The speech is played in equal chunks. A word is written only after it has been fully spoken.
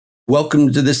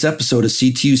Welcome to this episode of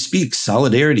CTU Speaks.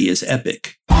 Solidarity is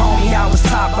epic. Homie, I was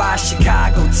taught by a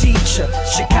Chicago teacher.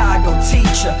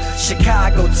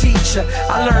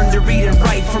 I learned to read and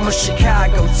write from a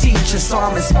Chicago teacher. So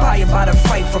I'm inspired by the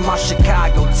fight from our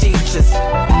Chicago teachers.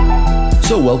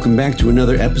 So welcome back to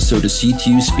another episode of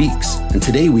CTU Speaks. And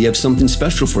today we have something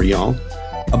special for y'all.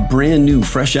 A brand new,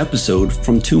 fresh episode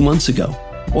from 2 months ago.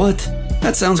 What?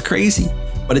 That sounds crazy,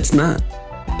 but it's not.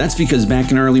 That's because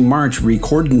back in early March, we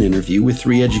recorded an interview with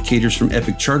 3 educators from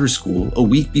Epic Charter School a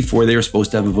week before they were supposed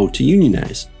to have a vote to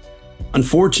unionize.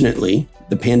 Unfortunately,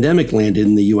 the pandemic landed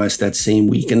in the US that same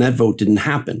week and that vote didn't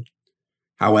happen.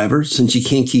 However, since you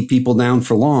can't keep people down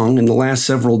for long, in the last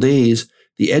several days,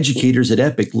 the educators at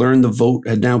Epic learned the vote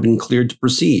had now been cleared to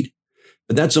proceed.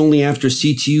 But that's only after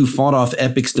CTU fought off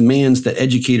Epic's demands that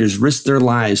educators risk their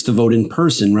lives to vote in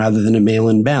person rather than a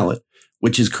mail-in ballot,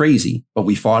 which is crazy, but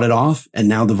we fought it off and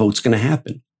now the vote's going to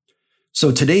happen.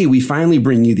 So today we finally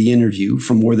bring you the interview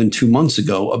from more than 2 months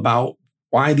ago about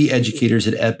why the educators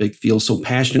at Epic feel so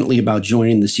passionately about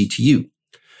joining the CTU.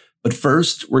 But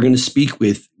first, we're going to speak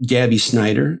with Gabby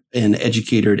Snyder, an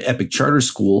educator at Epic Charter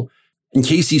School, and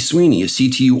Casey Sweeney, a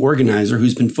CTU organizer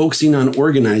who's been focusing on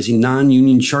organizing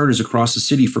non-union charters across the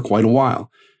city for quite a while,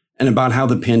 and about how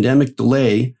the pandemic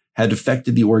delay had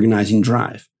affected the organizing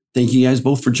drive. Thank you guys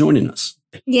both for joining us.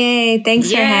 Yay. Thanks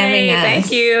for having us.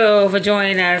 Thank you for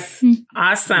joining us.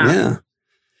 Awesome. Yeah.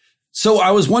 So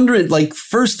I was wondering,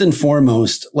 first and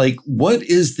foremost, what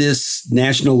is this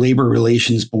National Labor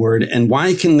Relations Board and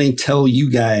why can they tell you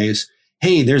guys,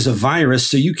 hey, there's a virus,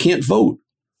 so you can't vote?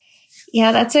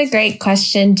 Yeah, that's a great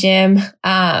question, Jim.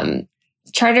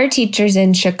 Charter teachers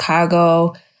in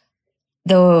Chicago,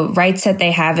 the rights that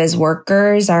they have as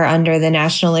workers are under the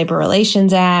National Labor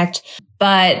Relations Act.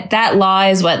 But that law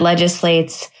is what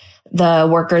legislates the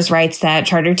workers' rights that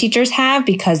charter teachers have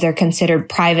because they're considered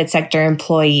private sector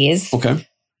employees. Okay.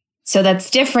 So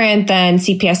that's different than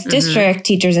CPS district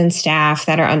teachers and staff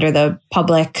that are under the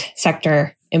Public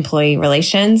Sector Employee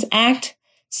Relations Act.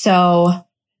 So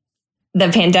the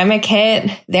pandemic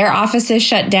hit, their offices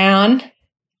shut down,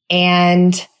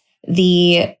 and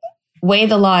the way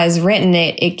the law is written,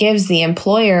 it gives the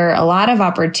employer a lot of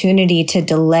opportunity to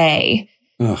delay.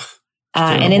 Ugh.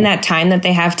 And in that time that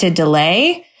they have to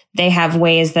delay, they have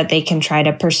ways that they can try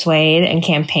to persuade and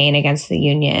campaign against the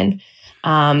union.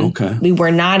 Okay. We were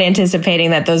not anticipating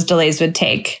that those delays would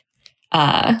take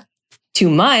 2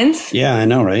 months. Yeah, I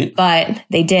know, right? But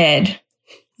they did.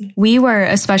 We were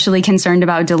especially concerned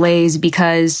about delays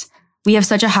because we have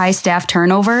such a high staff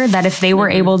turnover that if they were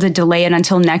able to delay it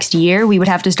until next year, we would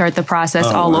have to start the process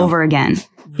all over again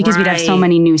because we'd have so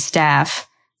many new staff.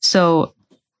 So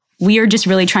we are just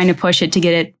really trying to push it to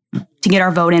get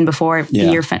our vote in before the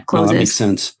year closes. Well, that makes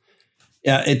sense.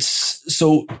 Yeah,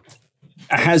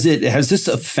 has this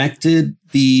affected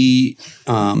the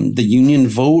union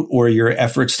vote or your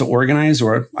efforts to organize?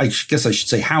 Or I guess I should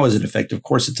say, how has it affected? Of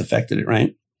course, it's affected it,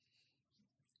 right?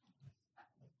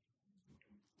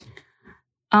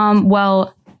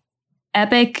 Well,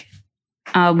 Epic,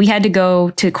 we had to go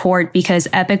to court because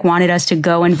Epic wanted us to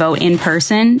go and vote in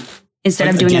person instead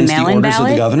of doing a mail-in ballot.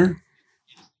 Of the governor?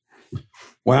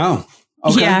 Wow.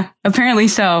 Okay. Yeah, apparently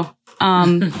so.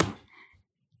 Yeah,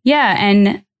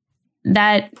 and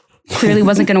that clearly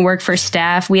wasn't going to work for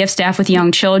staff. We have staff with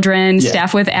young children,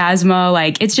 staff with asthma.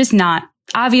 It's just not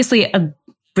obviously a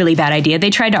really bad idea. They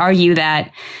tried to argue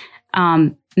that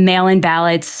mail-in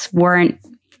ballots weren't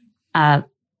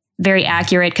very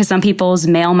accurate because some people's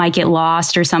mail might get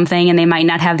lost or something, and they might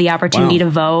not have the opportunity to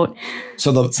vote.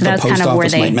 So the post kind of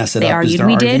office might mess it up. Argued. Is their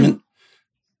we argument?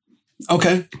 Did.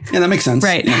 Okay. Yeah, that makes sense.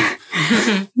 Right.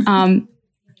 Yeah.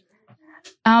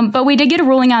 But we did get a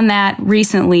ruling on that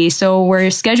recently, so we're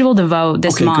scheduled to vote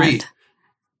this month.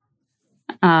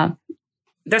 Great.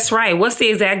 That's right. What's the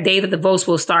exact date that the votes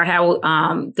will start? How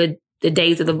the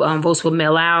days that the votes will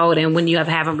mail out and when you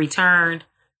have them returned?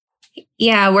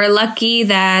 Yeah, we're lucky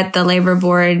that the labor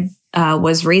board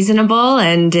was reasonable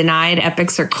and denied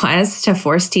Epic's request to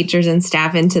force teachers and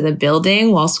staff into the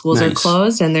building while schools are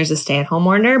closed and there's a stay-at-home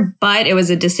order. But it was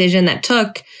a decision that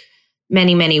took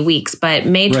many, many weeks. But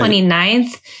May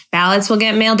 29th, ballots will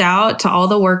get mailed out to all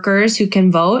the workers who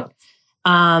can vote.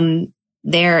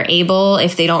 They're able,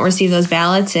 if they don't receive those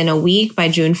ballots in a week by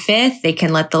June 5th, they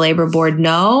can let the labor board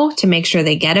know to make sure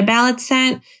they get a ballot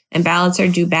sent. And ballots are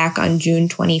due back on June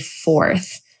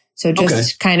 24th. So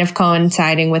just kind of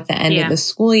coinciding with the end of the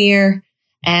school year.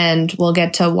 And we'll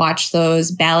get to watch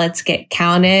those ballots get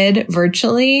counted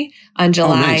virtually on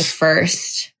July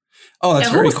 1st. Oh, that's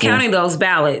very cool. Who's counting those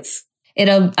ballots?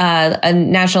 It'll a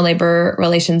National Labor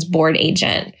Relations Board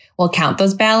agent. will count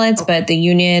those ballots, but the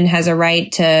union has a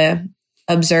right to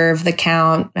observe the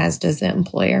count, as does the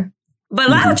employer. But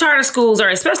a lot of charter schools, or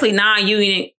especially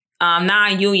non-union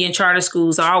charter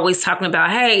schools, are always talking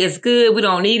about, hey, it's good. We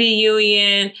don't need a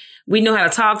union. We know how to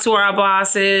talk to our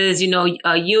bosses.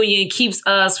 A union keeps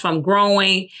us from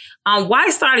growing. Why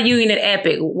start a union at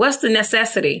Epic? What's the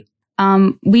necessity?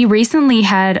 We recently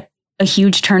had a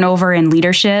huge turnover in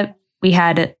leadership. We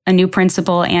had a new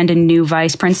principal and a new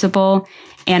vice principal,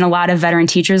 and a lot of veteran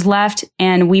teachers left,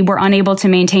 and we were unable to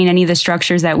maintain any of the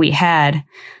structures that we had.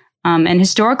 And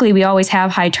historically, we always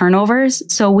have high turnovers,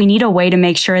 so we need a way to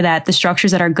make sure that the structures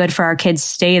that are good for our kids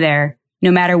stay there, no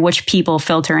matter which people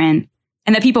filter in,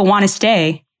 and that people want to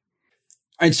stay.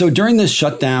 All right, so during this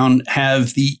shutdown,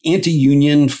 have the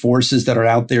anti-union forces that are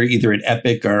out there, either at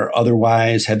Epic or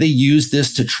otherwise, have they used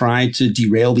this to try to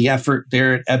derail the effort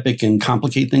there at Epic and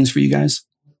complicate things for you guys?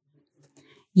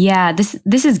 Yeah,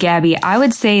 this is Gabby. I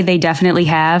would say they definitely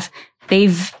have.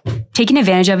 They've taken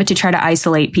advantage of it to try to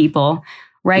isolate people,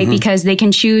 right? Mm-hmm. Because they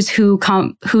can choose who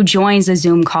joins a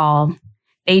Zoom call.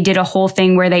 They did a whole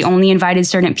thing where they only invited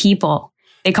certain people.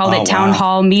 They called it town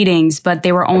hall meetings, but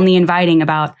they were only inviting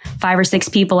about 5 or 6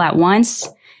 people at once.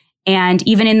 And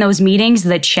even in those meetings,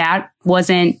 the chat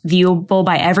wasn't viewable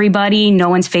by everybody. No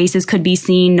one's faces could be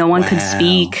seen. No one could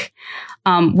speak.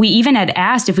 We even had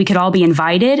asked if we could all be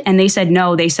invited, and they said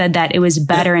no. They said that it was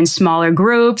better in smaller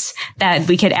groups, that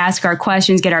we could ask our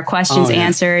questions, get our questions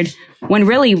answered, when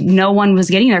really no one was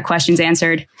getting their questions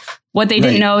answered. What they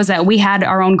didn't know is that we had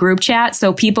our own group chat,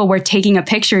 so people were taking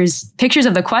pictures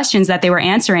of the questions that they were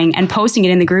answering and posting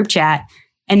it in the group chat,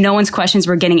 and no one's questions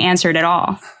were getting answered at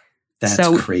all.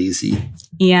 That's crazy.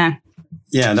 Yeah.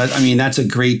 Yeah, that's a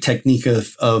great technique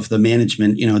of the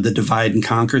management, the divide and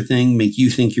conquer thing, make you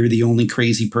think you're the only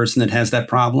crazy person that has that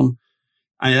problem.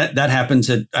 That happens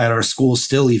at our school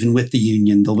still, even with the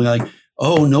union. They'll be like,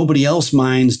 oh, nobody else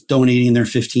minds donating their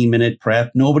 15-minute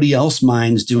prep. Nobody else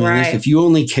minds doing this. If you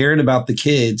only cared about the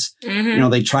kids,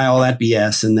 they try all that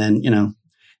BS. And then,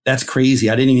 that's crazy.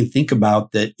 I didn't even think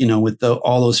about that, with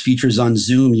all those features on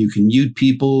Zoom, you can mute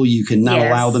people. You can not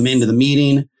allow them into the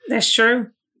meeting. That's true.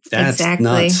 That's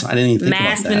nuts. I didn't even think about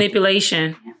that. Mass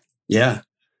manipulation. Yeah.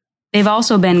 They've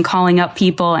also been calling up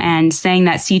people and saying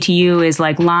that CTU is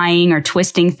like lying or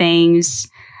twisting things.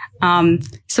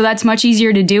 So that's much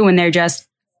easier to do when they're just,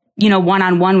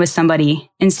 one-on-one with somebody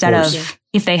instead of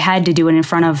if they had to do it in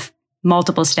front of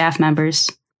multiple staff members.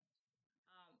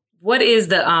 What is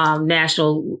the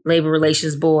National Labor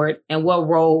Relations Board, and what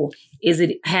role is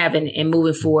it having in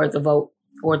moving forward the vote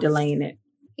or delaying it?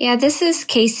 Yeah, this is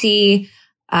Casey.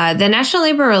 The National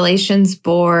Labor Relations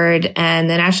Board and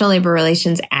the National Labor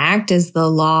Relations Act is the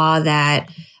law that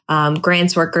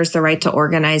grants workers the right to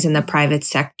organize in the private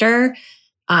sector.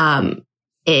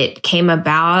 It came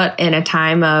about in a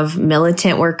time of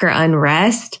militant worker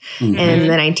unrest in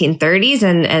the 1930s,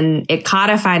 and it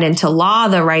codified into law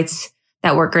the rights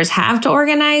that workers have to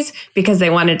organize because they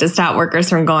wanted to stop workers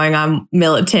from going on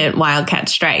militant wildcat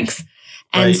strikes.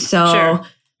 And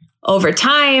over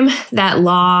time, that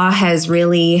law has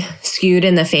really skewed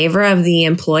in the favor of the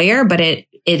employer, but it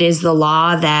is the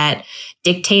law that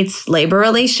dictates labor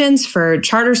relations for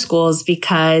charter schools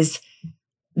because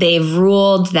they've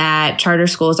ruled that charter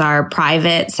schools are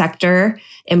private sector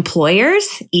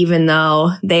employers, even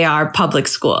though they are public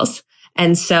schools.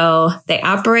 And so they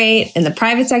operate in the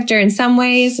private sector in some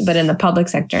ways, but in the public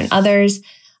sector in others.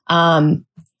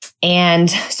 And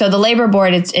so the labor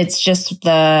board, it's just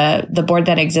the board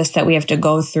that exists that we have to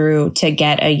go through to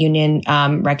get a union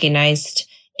recognized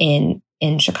in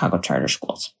Chicago charter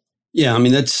schools. Yeah,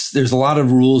 there's a lot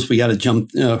of rules we got to jump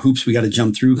hoops we got to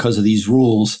jump through because of these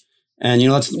rules. And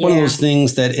that's one of those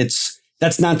things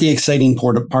that's not the exciting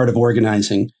part of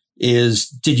organizing. Is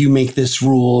did you make this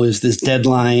rule? Is this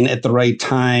deadline at the right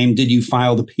time? Did you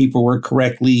file the paperwork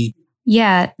correctly?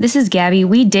 Yeah, this is Gabby.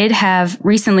 We did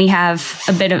recently have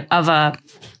a bit of a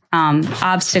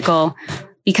obstacle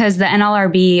because the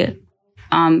NLRB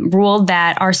ruled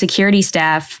that our security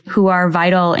staff, who are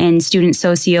vital in student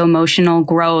socio-emotional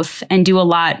growth and do a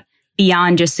lot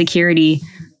beyond just security,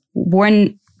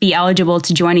 wouldn't be eligible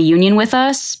to join a union with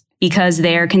us because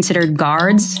they're considered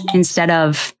guards instead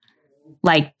of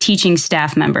like teaching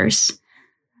staff members.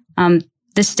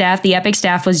 The Epic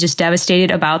staff was just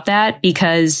devastated about that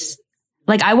because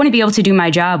I wouldn't be able to do my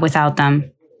job without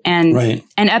them. And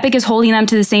Epic is holding them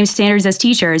to the same standards as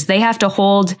teachers. They have to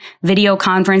hold video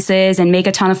conferences and make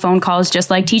a ton of phone calls just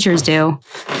like teachers do.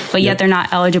 But yet they're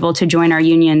not eligible to join our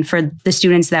union for the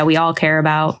students that we all care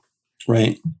about.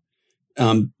 Right.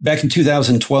 back in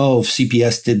 2012,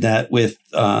 CPS did that with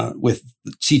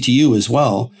CTU as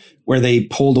well, where they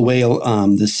pulled away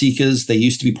the SICAs. They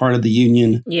used to be part of the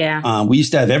union. Yeah. We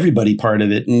used to have everybody part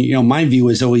of it. And, my view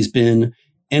has always been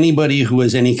anybody who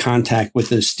has any contact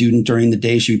with a student during the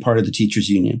day should be part of the teachers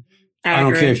union. I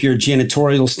don't care if you're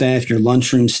janitorial staff, your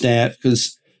lunchroom staff,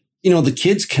 because, the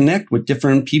kids connect with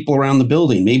different people around the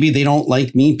building. Maybe they don't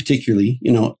like me particularly.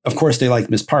 Of course they like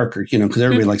Miss Parker, because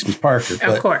everybody likes Miss Parker. But,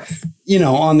 of course.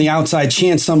 On the outside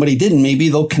chance somebody didn't, maybe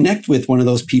they'll connect with one of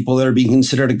those people that are being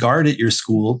considered a guard at your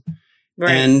school.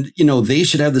 Right. And, they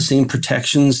should have the same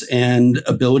protections and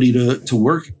ability to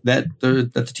work that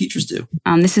the teachers do.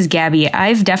 This is Gabby.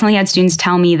 I've definitely had students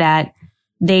tell me that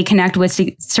they connect with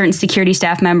certain security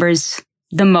staff members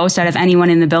the most out of anyone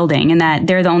in the building, and that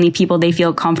they're the only people they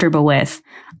feel comfortable with.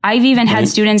 I've even had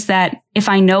students that if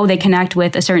I know they connect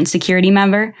with a certain security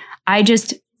member, I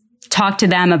just talk to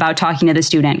them about talking to the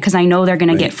student because I know they're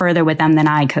going to get further with them than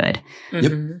I could.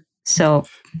 Yep. So.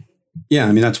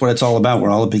 Yeah, that's what it's all about. We're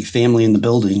all a big family in the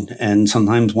building, and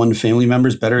sometimes one family member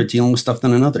is better at dealing with stuff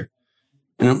than another.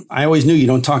 I always knew you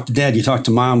don't talk to dad, you talk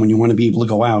to mom when you want to be able to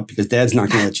go out because dad's not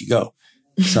going to let you go.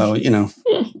 So,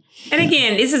 And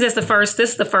again, this is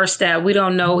the first step. We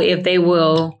don't know if they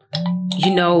will,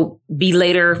 be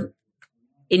later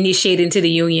initiated into the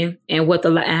union and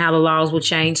and how the laws will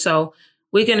change. So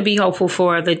we're going to be hopeful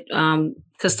for the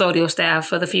custodial staff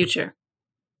for the future.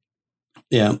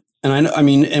 Yeah. And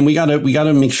and we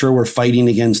gotta make sure we're fighting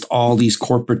against all these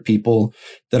corporate people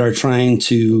that are trying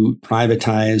to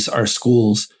privatize our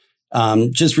schools.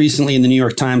 Just recently in the New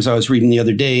York Times, I was reading the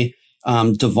other day,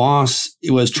 DeVos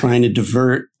was trying to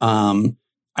divert.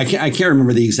 I can't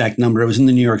remember the exact number. It was in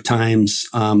the New York Times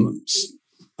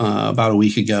about a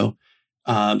week ago.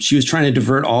 She was trying to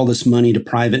divert all this money to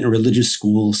private and religious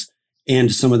schools and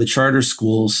to some of the charter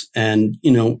schools, and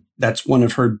that's one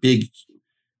of her big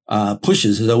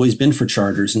pushes has always been for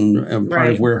charters and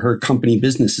part of where her company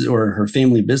business is, or her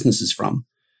family business is from.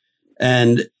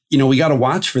 And we got to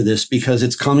watch for this because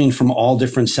it's coming from all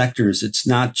different sectors. It's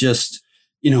not just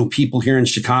people here in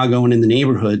Chicago and in the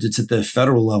neighborhoods. It's at the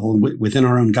federal level within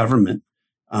our own government,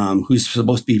 who's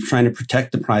supposed to be trying to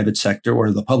protect the private sector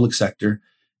or the public sector.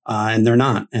 And they're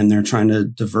not, and they're trying to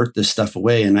divert this stuff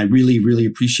away. And I really, really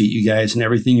appreciate you guys and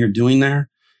everything you're doing there.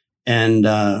 And,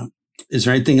 is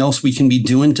there anything else we can be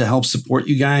doing to help support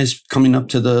you guys coming up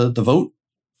to the vote?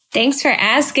 Thanks for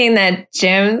asking that,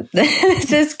 Jim.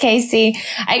 This is Casey.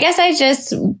 I guess I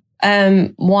just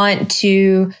want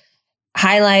to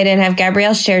highlight and have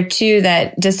Gabrielle share too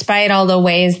that despite all the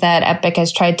ways that Epic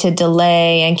has tried to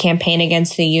delay and campaign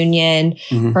against the union,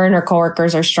 her and her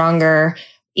coworkers are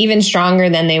even stronger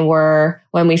than they were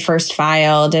when we first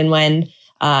filed and when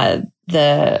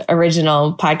the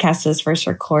original podcast was first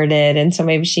recorded. And so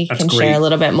maybe she can share a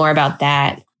little bit more about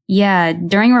that. Yeah.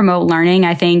 During remote learning,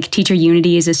 I think teacher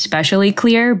unity is especially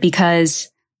clear because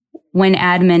when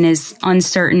admin is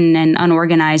uncertain and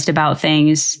unorganized about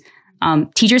things,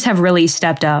 teachers have really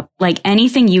stepped up. Like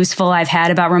anything useful I've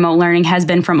had about remote learning has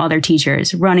been from other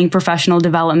teachers, running professional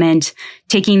development,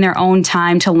 taking their own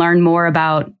time to learn more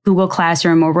about Google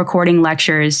Classroom or recording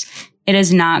lectures. It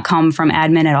has not come from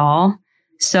admin at all.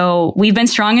 So we've been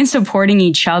strong in supporting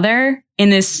each other in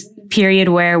this period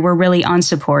where we're really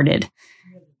unsupported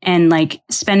and like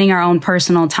spending our own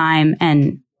personal time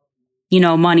and,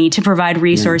 money to provide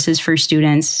resources for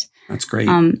students. That's great.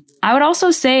 I would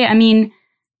also say,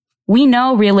 we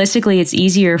know realistically it's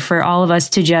easier for all of us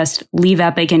to just leave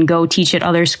Epic and go teach at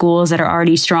other schools that are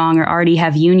already strong or already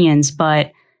have unions,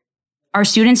 but our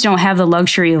students don't have the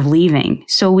luxury of leaving.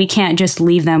 So we can't just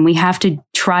leave them. We have to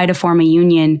try to form a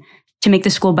union to make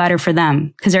the school better for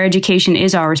them because their education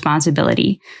is our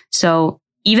responsibility. So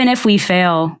even if we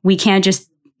fail, we can't just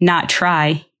not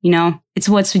try, it's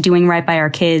what's doing right by our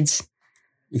kids.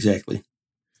 Exactly.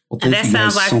 Well, and that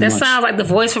sounds like the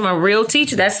voice from a real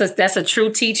teacher. That's a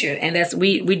true teacher. And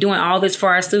we're doing all this for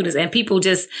our students. And people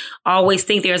just always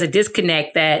think there's a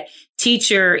disconnect that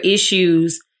teacher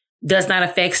issues does not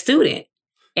affect student.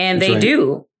 And they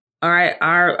do. All right.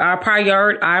 Our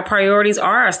priorities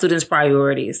are our students'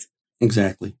 priorities.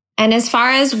 Exactly. And as far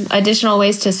as additional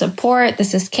ways to support,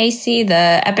 this is Casey.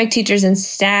 The Epic teachers and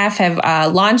staff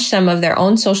have launched some of their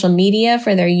own social media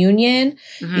for their union.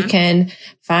 You can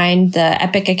find the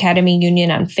Epic Academy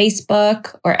Union on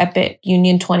Facebook or Epic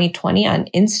Union 2020 on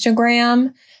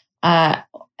Instagram.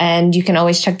 And you can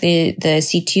always check the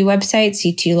CTU website,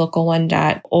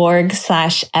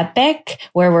 ctulocal1.org/epic,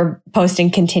 where we're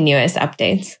posting continuous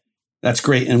updates. That's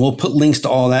great. And we'll put links to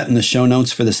all that in the show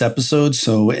notes for this episode.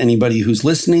 So anybody who's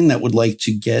listening that would like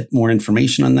to get more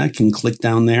information on that can click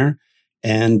down there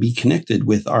and be connected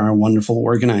with our wonderful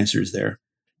organizers there.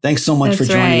 Thanks so much for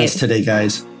joining us today,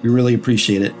 guys. We really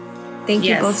appreciate it. Thank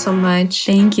you both so much.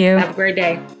 Thank you. Have a great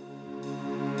day.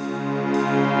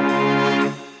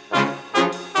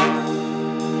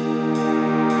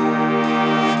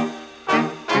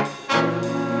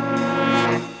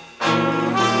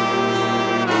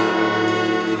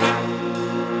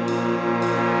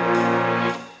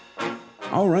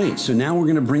 All right, so now we're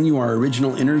going to bring you our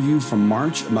original interview from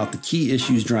March about the key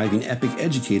issues driving EPIC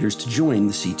educators to join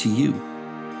the CTU.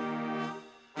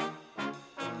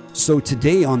 So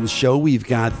today on the show, we've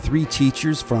got 3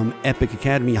 teachers from EPIC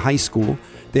Academy High School.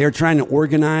 They are trying to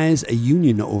organize a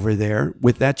union over there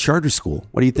with that charter school.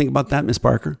 What do you think about that, Ms.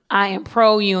 Parker? I am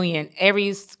pro-union.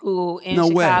 Every school in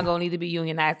Chicago needs to be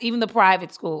unionized, even the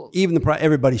private schools.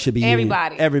 Everybody should be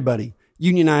Everybody.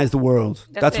 Unionize the world.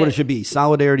 That's what it should be.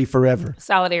 Solidarity forever.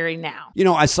 Solidarity now. You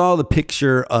know, I saw the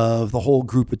picture of the whole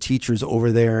group of teachers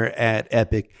over there at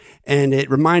EPIC, and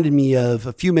it reminded me of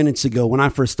a few minutes ago when I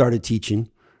first started teaching.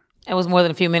 It was more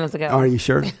than a few minutes ago. Are you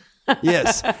sure?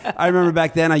 Yes. I remember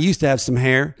back then I used to have some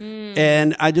hair,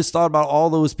 and I just thought about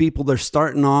all those people. They're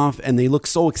starting off, and they look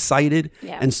so excited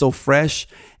and so fresh.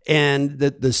 And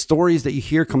the stories that you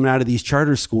hear coming out of these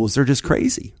charter schools, they're just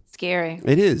crazy. Scary.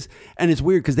 It is. And it's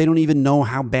weird because they don't even know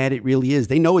how bad it really is.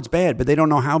 They know it's bad, but they don't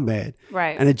know how bad.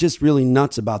 Right. And it's just really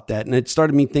nuts about that. And it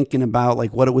started me thinking about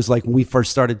like what it was like when we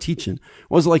first started teaching.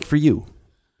 What was it like for you?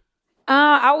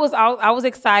 I was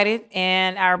excited,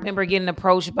 and I remember getting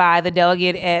approached by the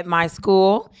delegate at my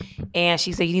school, and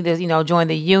she said, "You need to, join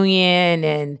the union."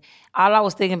 And all I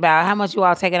was thinking about, how much you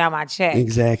all taking out my check?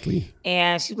 Exactly.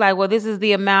 And she's like, "Well, this is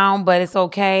the amount, but it's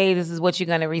okay. This is what you're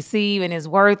going to receive, and it's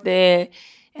worth it."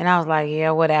 And I was like,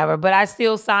 yeah, whatever. But I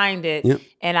still signed it. Yep.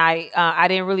 And I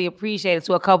didn't really appreciate it.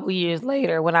 So a couple years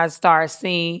later when I started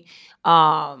seeing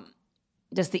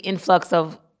just the influx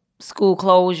of school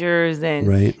closures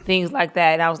and things like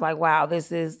that. And I was like, wow,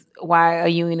 this is why a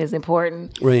union is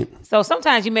important. Right. So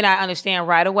sometimes you may not understand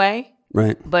right away.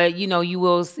 Right. But, you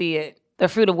will see it, the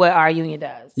fruit of what our union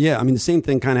does. Yeah. I mean, the same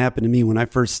thing kind of happened to me when I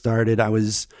first started. I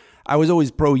was always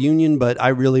pro-union, but I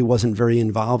really wasn't very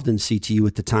involved in CTU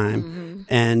at the time. Mm-hmm.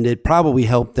 And it probably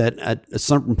helped that at a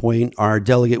certain point, our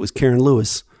delegate was Karen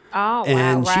Lewis. Oh,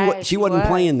 and wow, she wasn't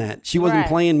playing that. She wasn't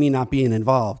playing me not being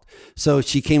involved. So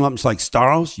she came up and she's like,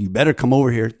 Staros, you better come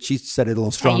over here. She said it a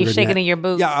little stronger. And you're shaking in your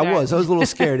boots. Yeah, I was a little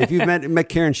scared. If you've met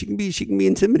Karen, she can be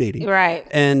intimidating. Right.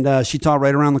 And she taught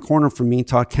right around the corner from me,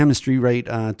 taught chemistry right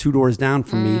 2 doors down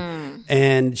from me.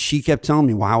 And she kept telling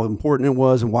me how important it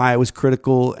was and why it was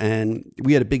critical. And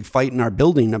we had a big fight in our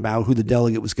building about who the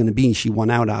delegate was going to be. She won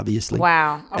out, obviously.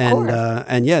 Wow. Of course.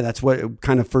 And yeah, that's what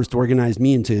kind of first organized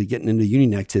me into getting into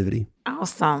union activity.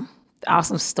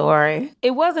 Awesome story.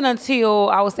 It wasn't until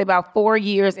I would say about 4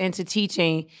 years into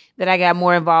teaching that I got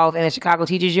more involved in the Chicago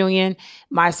Teachers Union.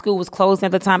 My school was closed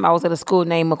at the time. I was at a school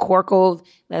named McCorkle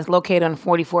that's located on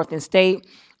 44th and State.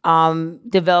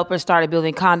 Developers started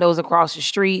building condos across the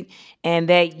street. And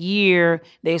that year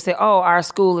they said, our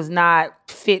school is not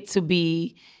fit to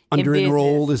be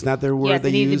under-enrolled, is that their word yes, they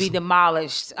use? Yes, it needs to be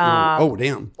demolished.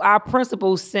 Damn. Our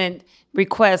principals sent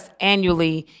requests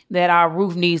annually that our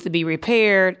roof needs to be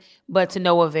repaired, but to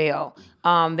no avail.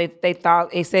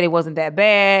 They said it wasn't that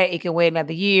bad. It can wait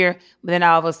another year. But then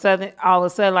all of a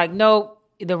sudden, like, nope.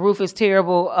 The roof is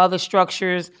terrible. Other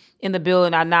structures in the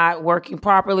building are not working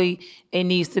properly. It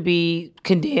needs to be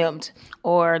condemned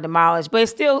or demolished. But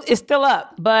it's still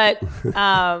up. But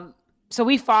so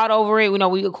we fought over it.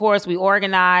 We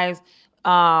organized.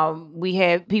 We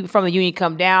had people from the union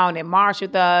come down and march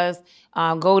with us,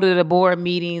 go to the board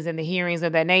meetings and the hearings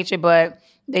of that nature. But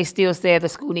they still said the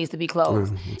school needs to be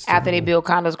closed after they built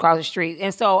condos across the street.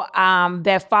 And so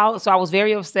that followed. So I was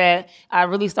very upset. I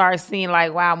really started seeing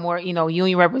like, wow, more,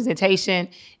 union representation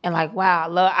and like,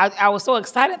 wow, I was so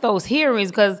excited at those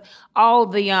hearings because all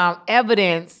the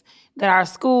evidence that our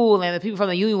school and the people from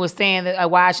the union was saying that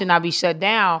why it should not be shut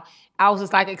down. I was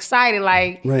just like excited,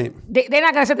 like they're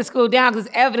not going to shut the school down because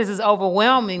evidence is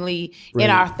overwhelmingly in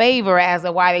our favor as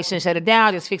to why they shouldn't shut it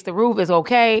down. Just fix the roof, it's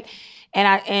okay.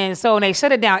 And so when they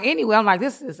shut it down anyway, I'm like,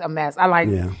 this is a mess.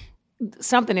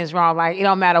 Something is wrong. Like, it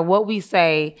don't matter what we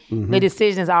say, the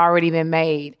decision has already been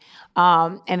made.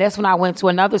 And that's when I went to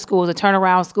another school, the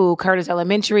turnaround school, Curtis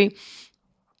Elementary.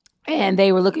 And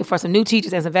they were looking for some new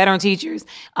teachers and some veteran teachers.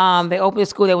 They opened a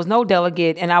school. There was no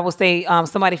delegate. And I would say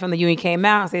somebody from the union came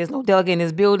out and said, there's no delegate in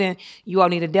this building. You all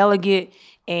need a delegate.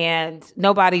 And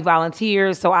nobody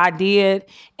volunteered. So I did.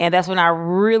 And that's when I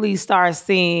really started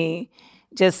seeing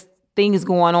just things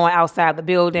going on outside the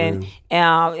building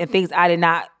and things I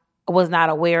was not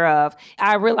aware of.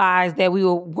 I realized that we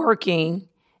were working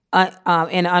in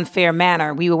an unfair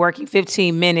manner. We were working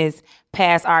 15 minutes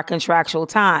past our contractual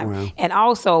time. Wow. And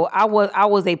also, I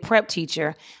was a prep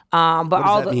teacher. But what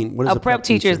does that mean? What is a prep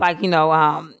teacher is like,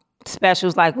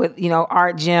 specials like with,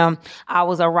 art gym. I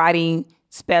was a writing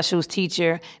specials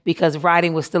teacher because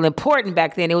writing was still important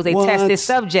back then. It was a tested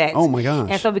subject. Oh my gosh.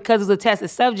 And so because it was a tested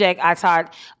subject, I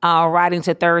taught writing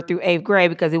to 3rd through 8th grade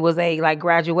because it was a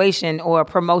graduation or a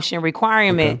promotion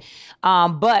requirement.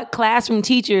 Okay. But classroom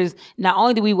teachers, not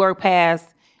only did we work past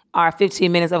our 15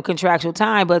 minutes of contractual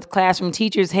time, but classroom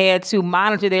teachers had to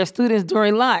monitor their students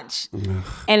during lunch.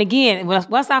 And again,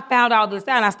 once I found all this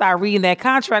out and I started reading that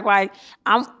contract, like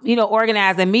I'm,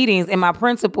 organizing meetings, and my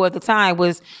principal at the time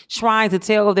was trying to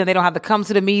tell them they don't have to come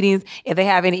to the meetings. If they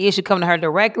have any issue, come to her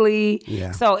directly.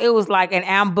 Yeah. So it was like an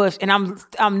ambush, and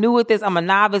I'm new at this. I'm a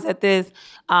novice at this.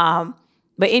 But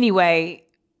anyway,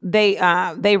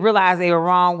 they realized they were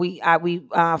wrong. We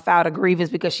filed a grievance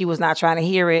because she was not trying to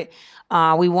hear it.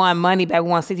 We won money back. We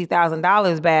won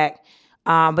 $60,000 back,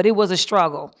 but it was a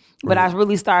struggle. But I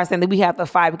really started saying that we have to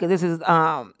fight because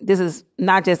this is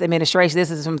not just administration.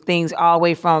 This is some things all the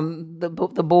way from the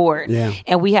board,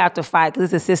 and we have to fight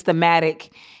because this is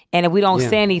systematic. And if we don't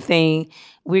say anything,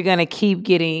 we're gonna keep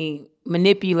getting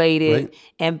manipulated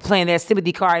and playing their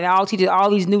sympathy card. And all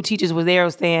these new teachers were there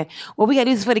saying, well, we got to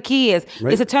do this for the kids.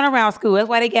 Right. It's a turnaround school. That's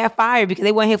why they got fired, because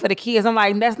they weren't here for the kids. I'm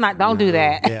like, don't do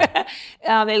that. Yeah.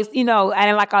 I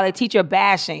didn't like all the teacher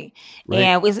bashing. Right.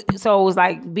 And so it was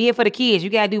like, be it for the kids.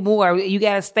 You got to do more. You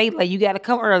got to stay late. You got to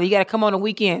come early. You got to come on the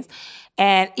weekends.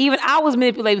 And even I was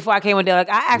manipulated before I came on there. Like,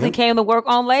 I actually came to work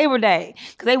on Labor Day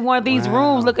because they wanted these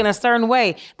rooms looking a certain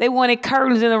way. They wanted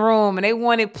curtains in the room, and they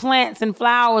wanted plants and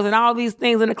flowers and all these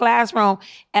things in the classroom.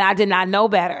 And I did not know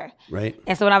better. Right.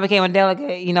 And so when I became a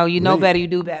delegate, you know better, you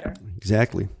do better.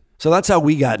 Exactly. So that's how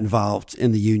we got involved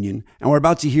in the union. And we're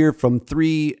about to hear from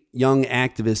 3 young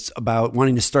activists about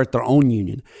wanting to start their own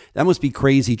union. That must be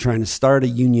crazy, trying to start a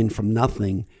union from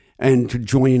nothing and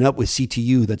joining up with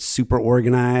CTU that's super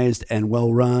organized and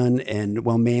well run and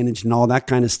well managed and all that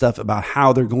kind of stuff about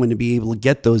how they're going to be able to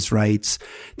get those rights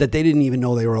that they didn't even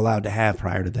know they were allowed to have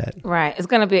prior to that. Right. It's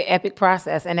going to be an epic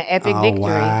process and an epic victory.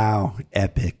 Wow.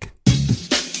 Epic.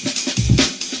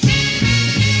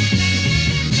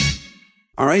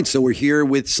 All right, so we're here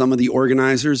with some of the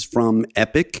organizers from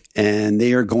EPIC, and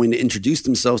they are going to introduce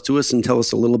themselves to us and tell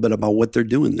us a little bit about what they're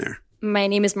doing there. My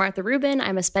name is Martha Rubin.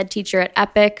 I'm a SPED teacher at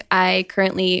EPIC. I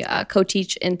currently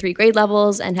co-teach in 3 grade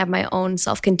levels and have my own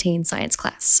self-contained science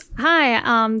class.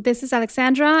 Hi, this is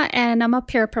Alexandra, and I'm a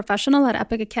paraprofessional at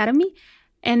EPIC Academy,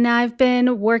 and I've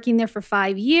been working there for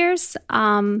 5 years.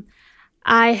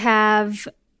 I have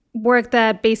worked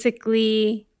at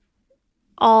basically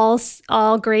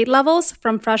all grade levels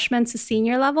from freshman to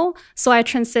senior level. So I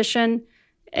transition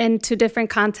into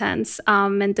different contents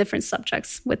and different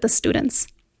subjects with the students.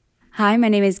 Hi, my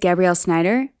name is Gabrielle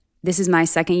Snyder. This is my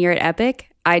 2nd year at EPIC.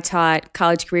 I taught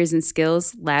college careers and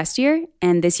skills last year,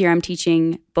 and this year I'm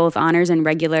teaching both honors and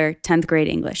regular 10th grade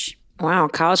English. Wow,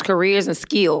 college careers and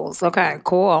skills. Okay,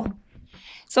 cool.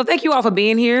 So thank you all for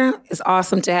being here. It's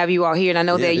awesome to have you all here. And I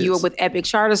know that you are with EPIC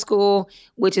Charter School,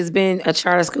 which has been a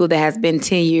charter school that has been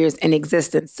 10 years in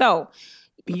existence. So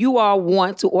you all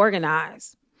want to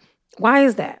organize. Why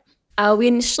is that? We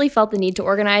initially felt the need to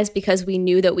organize because we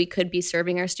knew that we could be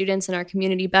serving our students and our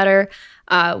community better.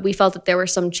 We felt that there were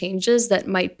some changes that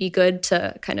might be good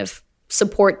to kind of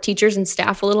support teachers and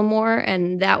staff a little more,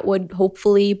 and that would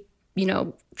hopefully,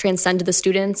 transcend to the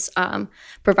students,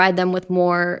 provide them with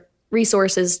more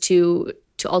resources to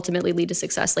ultimately lead to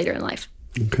success later in life.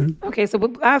 Okay, so a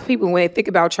lot of people, when they think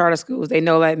about charter schools, they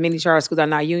know that many charter schools are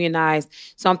not unionized.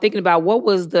 So I'm thinking about, what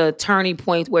was the turning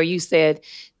point where you said,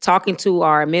 talking to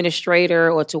our administrator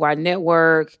or to our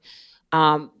network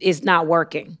is not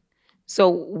working? So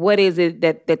what is it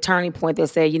that the turning point that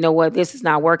said, you know what, this is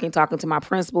not working, talking to my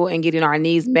principal and getting our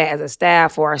needs met as a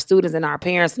staff for our students and our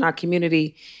parents and our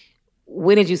community?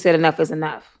 When did you say enough is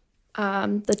enough?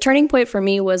 The turning point for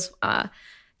me was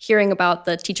hearing about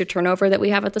the teacher turnover that we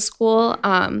have at the school.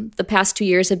 The past 2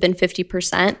 years have been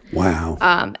 50%.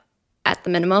 Wow. At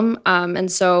the minimum.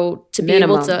 And so to be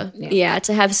able to,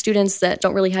 to have students that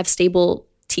don't really have stable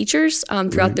teachers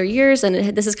throughout their years,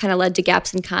 and this has kind of led to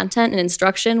gaps in content and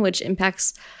instruction, which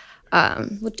impacts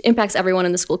everyone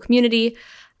in the school community.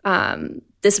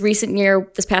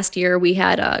 This past year, we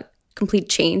had a complete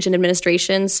change in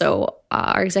administration. So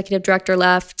our executive director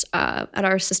left, and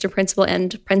our assistant principal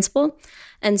and principal.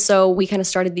 And so we kind of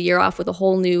started the year off with a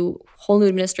whole new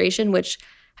administration, which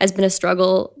has been a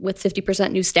struggle with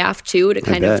 50% new staff too, to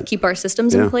kind of keep our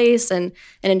systems in place and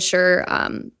ensure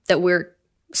that we're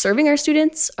serving our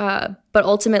students. But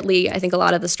ultimately, I think a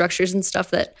lot of the structures and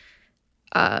stuff that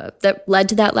led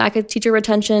to that lack of teacher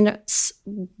retention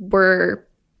were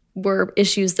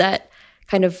issues that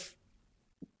kind of,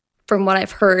 from what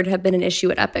I've heard, have been an issue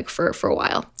at Epic for a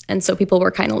while. And so people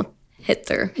were kind of hit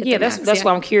their max. That's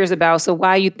what I'm curious about. So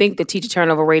why you think the teacher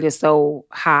turnover rate is so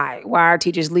high? Why are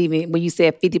teachers leaving when you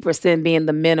said 50% being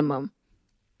the minimum?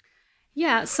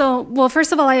 Yeah. So, well,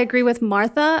 first of all, I agree with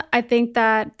Martha. I think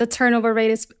that the turnover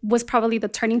rate was probably the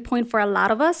turning point for a lot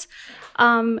of us.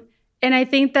 And I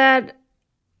think that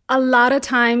a lot of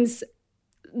times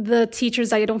the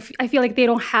teachers, I feel like they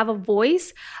don't have a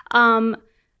voice.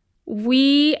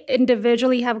 We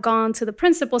individually have gone to the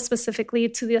principal, specifically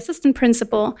to the assistant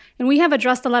principal, and we have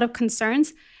addressed a lot of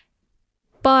concerns.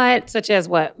 But such as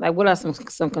what? Like, what are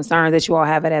some concerns that you all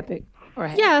have at Epic?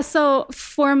 Yeah, so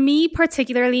for me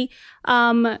particularly,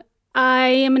 I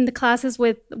am in the classes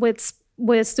with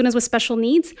students with special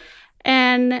needs,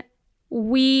 and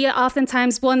we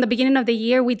oftentimes, in the beginning of the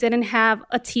year, we didn't have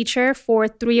a teacher for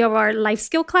 3 of our life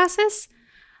skill classes.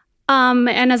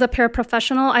 And as a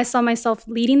paraprofessional, I saw myself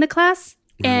leading the class,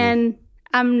 and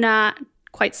I'm not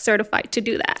quite certified to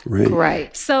do that.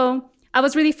 Right. So I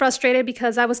was really frustrated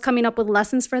because I was coming up with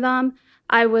lessons for them.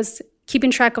 I was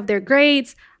keeping track of their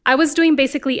grades. I was doing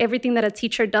basically everything that a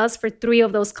teacher does for 3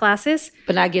 of those classes.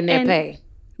 But not getting their pay.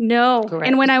 No. Correct.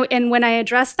 And when I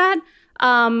addressed that,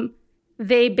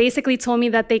 they basically told me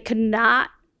that they could not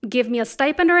give me a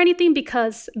stipend or anything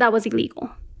because that was illegal.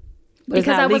 But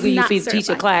because I was not certified. Teach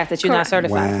a class that you're not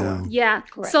certified for. Yeah.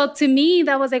 Correct. So to me,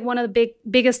 that was like one of the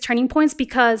biggest turning points,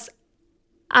 because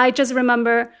I just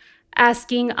remember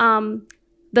asking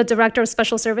the director of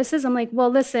special services, I'm like, well,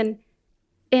 listen,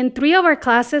 in 3 of our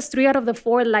classes, 3 out of the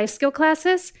 4 life skill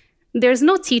classes, there's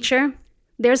no teacher,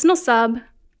 there's no sub,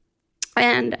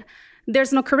 and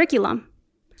there's no curriculum.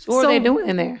 So what are they doing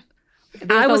in there?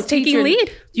 I was taking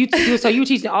lead. So you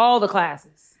teaching all the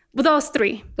classes? Those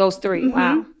 3. Those 3. Mm-hmm.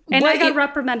 Wow. And I got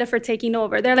reprimanded for taking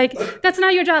over. They're like, that's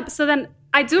not your job. So then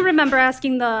I do remember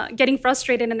getting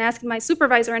frustrated and asking my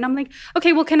supervisor. And I'm like,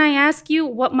 okay, well, can I ask you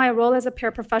what my role as a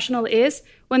paraprofessional is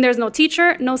when there's no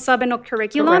teacher, no sub, and no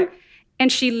curriculum? Correct.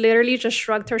 And she literally just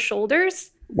shrugged her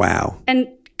shoulders. Wow. And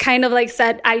kind of like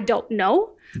said, I don't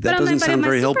know. That doesn't sound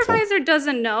very helpful. If my supervisor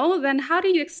doesn't know, then how do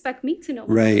you expect me to know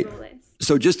what my role is?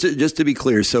 So just to be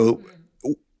clear, so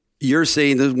you're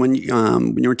saying that when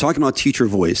you were talking about teacher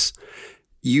voice,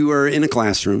 you are in a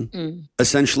classroom,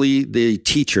 essentially the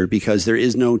teacher, because there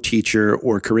is no teacher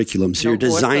or curriculum. So you're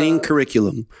designing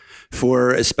curriculum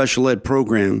for a special ed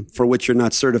program for which you're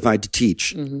not certified to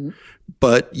teach,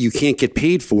 but you can't get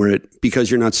paid for it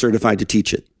because you're not certified to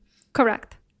teach it.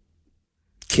 Correct.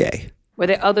 Okay. Were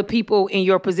there other people in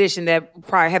your position that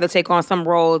probably had to take on some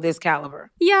role of this caliber?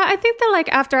 Yeah, I think that like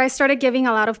after I started giving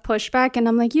a lot of pushback and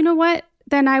I'm like, you know what,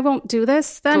 then I won't do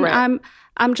this. Then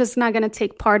I'm just not going to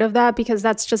take part of that because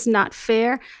that's just not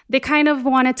fair. They kind of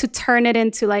wanted to turn it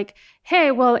into like, hey,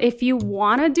 well, if you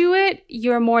want to do it,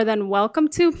 you're more than welcome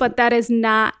to, but it's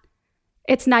not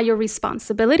your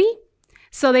responsibility.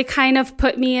 So they kind of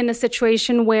put me in a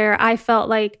situation where I felt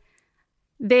like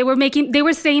they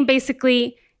were saying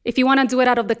basically, if you want to do it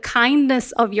out of the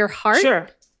kindness of your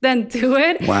heart, then do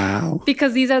it. Wow.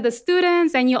 Because these are the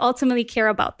students and you ultimately care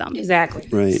about them. Exactly.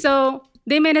 Right. So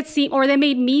they made it seem, or they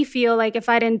made me feel like if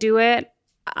I didn't do it,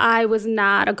 I was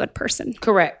not a good person.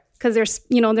 Correct. Because there's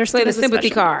play the sympathy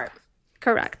card.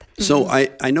 Correct. So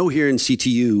I know here in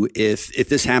CTU, if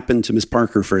this happened to Ms.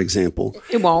 Parker, for example,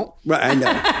 it won't. Right, I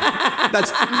know.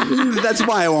 That's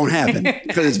why it won't happen,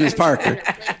 because it's Ms. Parker.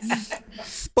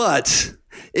 But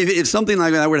if something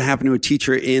like that were to happen to a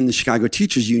teacher in the Chicago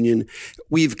Teachers Union,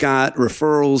 we've got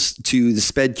referrals to the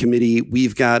SPED committee.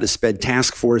 We've got a SPED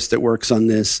task force that works on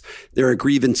this. There are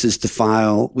grievances to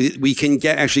file. We can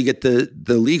actually get the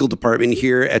legal department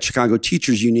here at Chicago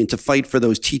Teachers Union to fight for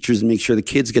those teachers and make sure the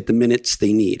kids get the minutes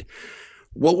they need.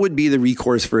 What would be the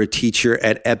recourse for a teacher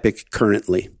at EPIC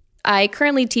currently? I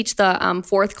currently teach the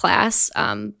 4th class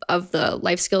of the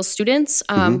life skills students.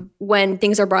 When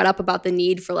things are brought up about the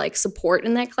need for like support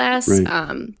in that class,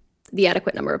 the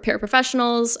adequate number of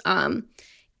paraprofessionals,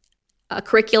 a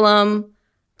curriculum,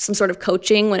 some sort of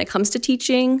coaching when it comes to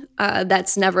teaching,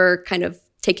 that's never kind of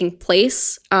taking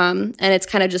place. And it's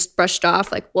kind of just brushed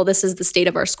off like, well, this is the state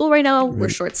of our school right now. We're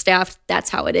short-staffed.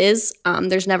 That's how it is.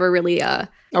 There's never really a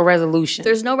resolution.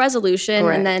 There's no resolution.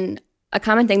 Correct. And then a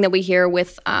common thing that we hear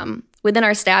with within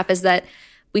our staff is that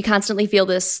we constantly feel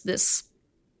this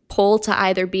pull to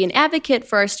either be an advocate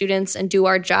for our students and do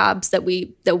our jobs that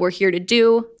we're here to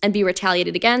do and be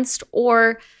retaliated against,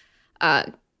 or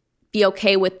be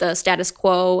okay with the status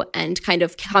quo and kind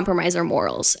of compromise our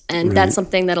morals. And that's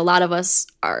something that a lot of us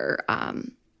are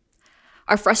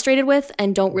frustrated with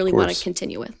and don't really want to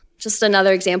continue with. Just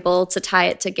another example to tie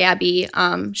it to Gabby.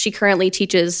 She currently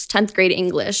teaches 10th grade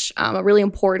English, a really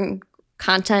important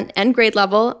content and grade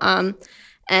level,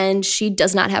 and she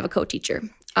does not have a co-teacher.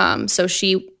 So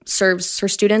she serves her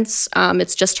students.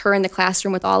 It's just her in the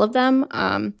classroom with all of them.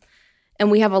 And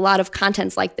we have a lot of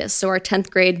contents like this. So our 10th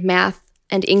grade math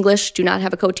and English do not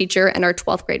have a co-teacher, and our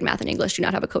 12th grade math and English do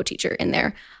not have a co-teacher in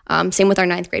there. Same with our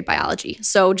 9th grade biology.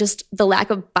 So just the lack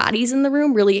of bodies in the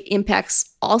room really impacts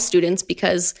all students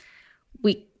because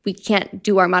we can't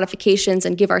do our modifications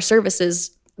and give our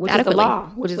services adequately.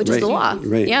 Which is the law.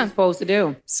 Right. Yeah. Supposed to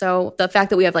do. So the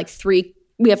fact that we have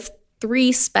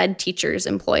three SPED teachers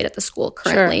employed at the school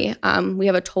currently. Sure. We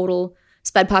have a total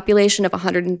SPED population of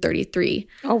 133.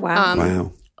 Oh, wow.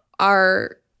 Wow.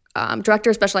 Our director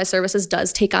of specialized services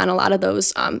does take on a lot of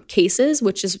those cases,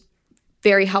 which is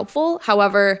very helpful.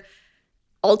 However,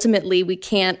 ultimately, we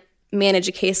can't manage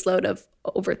a caseload of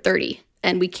over 30,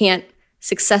 and we can't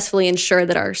successfully ensure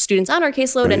that our students on our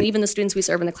caseload and even the students we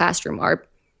serve in the classroom are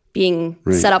being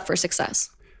set up for success.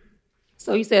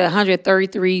 So you said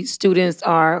 133 students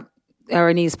are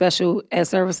need special ed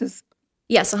services?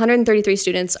 Yes, 133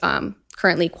 students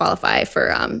currently qualify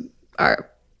for our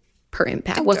per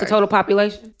impact. What's the total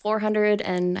population?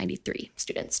 493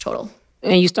 students total.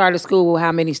 And you started school with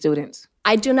how many students?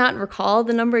 I do not recall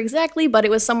the number exactly, but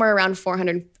it was somewhere around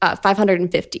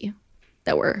 550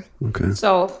 that were. Okay.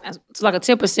 So it's like a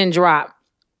 10% drop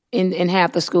in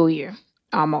half the school year,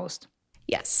 almost.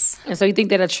 Yes. And so you think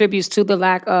that attributes to the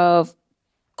lack of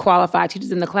qualified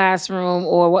teachers in the classroom,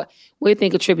 or what do you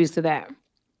think attributes to that?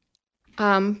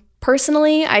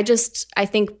 Personally, I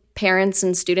think parents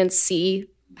and students see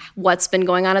what's been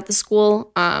going on at the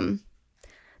school. A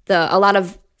lot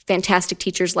of fantastic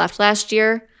teachers left last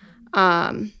year,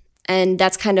 and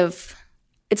that's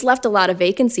it's left a lot of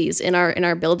vacancies in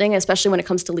our building, especially when it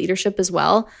comes to leadership as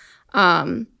well.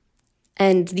 And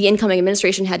the incoming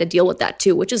administration had to deal with that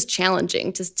too, which is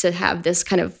challenging to have this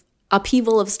kind of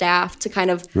upheaval of staff to kind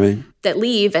of that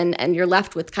leave, and you're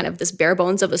left with kind of this bare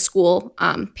bones of a school.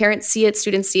 Parents see it,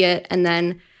 students see it, and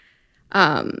then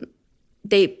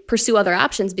they pursue other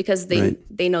options because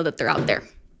they know that they're out there.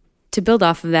 To build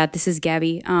off of that, this is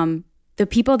Gabby. The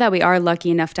people that we are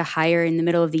lucky enough to hire in the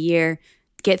middle of the year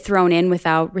get thrown in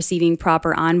without receiving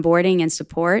proper onboarding and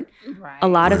support. Right. A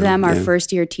lot of them are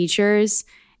first-year teachers,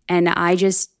 and I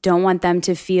just don't want them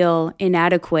to feel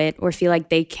inadequate or feel like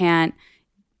they can't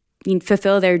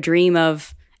fulfill their dream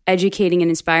of educating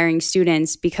and inspiring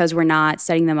students because we're not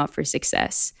setting them up for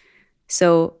success.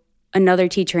 So another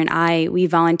teacher and we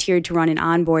volunteered to run an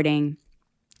onboarding,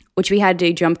 which we had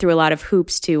to jump through a lot of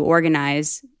hoops to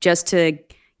organize just to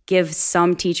give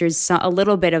some teachers a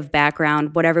little bit of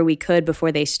background, whatever we could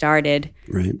before they started.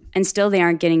 Right. And still they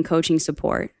aren't getting coaching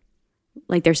support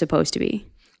like they're supposed to be.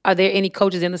 Are there any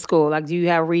coaches in the school? Like, do you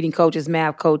have reading coaches,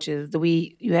 math coaches?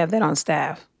 You have that on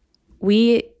staff?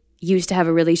 We used to have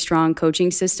a really strong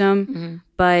coaching system,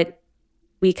 but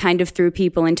we kind of threw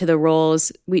people into the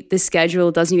roles. The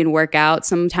schedule doesn't even work out.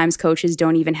 Sometimes coaches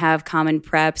don't even have common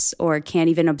preps or can't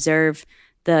even observe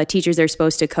the teachers they're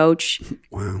supposed to coach.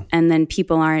 Wow. And then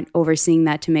people aren't overseeing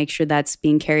that to make sure that's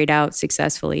being carried out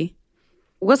successfully.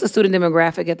 What's the student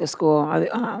demographic at the school?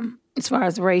 As far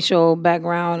as racial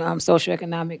background,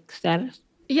 socioeconomic status?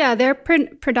 Yeah, they're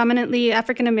predominantly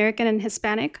African American and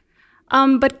Hispanic.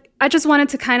 But I just wanted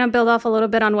to kind of build off a little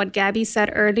bit on what Gabby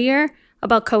said earlier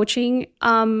about coaching.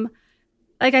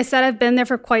 Like I said, I've been there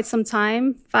for quite some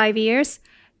time, 5 years.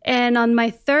 And on my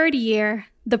third year,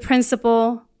 the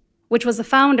principal, which was the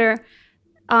founder,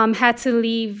 had to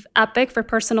leave EPIC for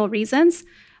personal reasons,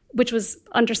 which was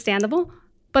understandable.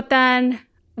 But then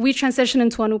we transitioned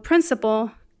into a new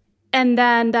principal. And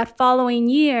then that following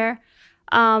year,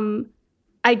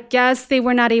 I guess they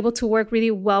were not able to work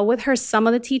really well with her, some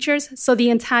of the teachers. So the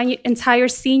entire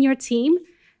senior team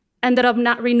ended up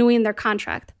not renewing their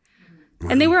contract. Wow.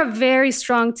 And they were a very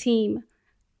strong team.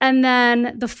 And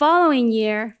then the following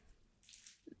year,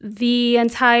 the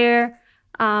entire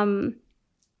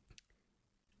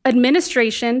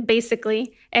administration,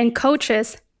 basically, and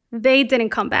coaches, they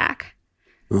didn't come back.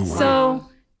 Oh, wow. So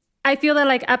I feel that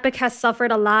like EPIC has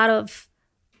suffered a lot of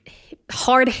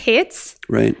hard hits.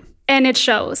 Right. And it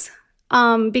shows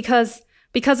because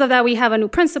of that, we have a new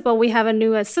principal, we have a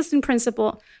new assistant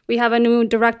principal, we have a new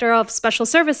director of special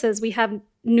services, we have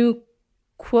new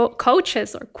quote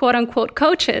coaches or quote unquote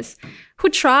coaches who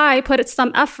put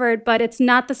some effort, but it's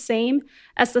not the same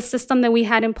as the system that we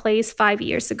had in place 5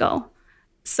 years ago.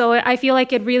 So I feel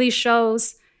like it really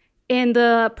shows in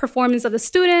the performance of the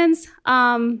students,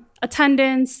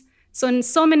 attendance. So in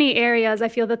so many areas, I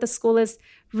feel that the school is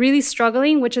really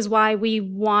struggling, which is why we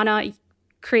want to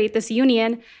create this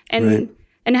union and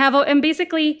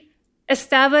basically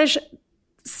establish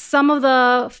some of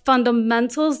the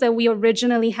fundamentals that we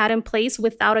originally had in place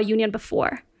without a union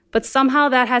before. But somehow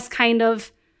that has kind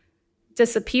of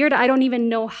disappeared. I don't even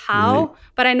know how,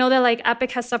 but I know that like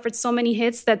Epic has suffered so many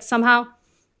hits that somehow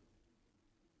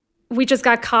we just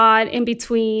got caught in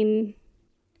between.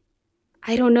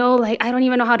 I don't know, like I don't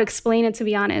even know how to explain it, to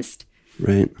be honest.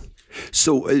 Right.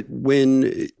 So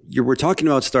when you were talking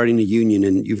about starting a union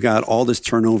and you've got all this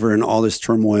turnover and all this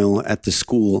turmoil at the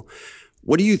school,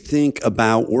 what do you think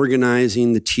about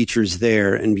organizing the teachers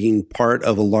there and being part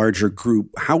of a larger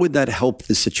group? How would that help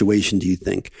the situation, do you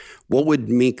think? What would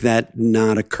make that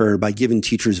not occur by giving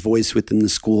teachers voice within the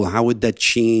school? How would that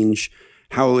change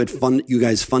how you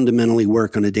guys fundamentally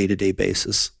work on a day-to-day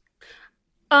basis?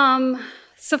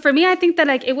 So for me, I think that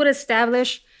like it would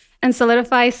establish and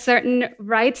solidify certain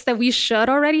rights that we should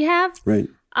already have. Right.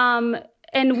 And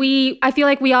I feel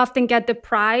like we often get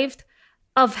deprived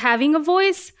of having a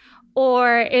voice,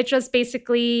 or it just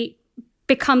basically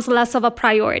becomes less of a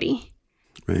priority.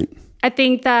 Right. I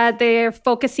think that they're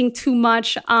focusing too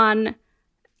much on,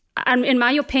 in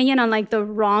my opinion, on like the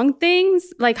wrong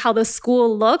things, like how the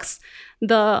school looks,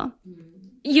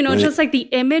 just like the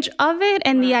image of it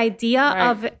and the idea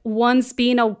of once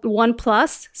being a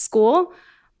 1+ school.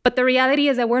 But the reality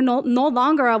is that we're no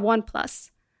longer a 1+.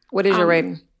 What is your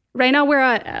rating? Right now we're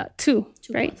at 2,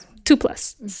 right? 2+.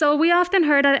 Mm-hmm. So we often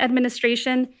heard at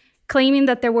administration claiming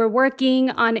that they were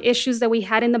working on issues that we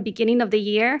had in the beginning of the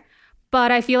year.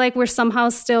 But I feel like we're somehow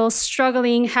still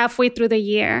struggling halfway through the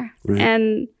year. Right.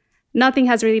 And nothing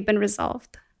has really been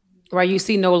resolved. Right. You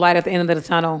see no light at the end of the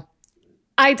tunnel.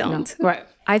 I don't. No. Right.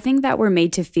 I think that we're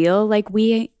made to feel like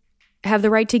we have the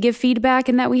right to give feedback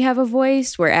and that we have a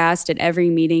voice. We're asked at every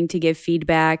meeting to give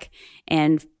feedback.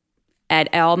 And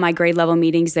at all my grade level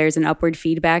meetings, there's an upward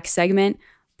feedback segment,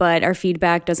 but our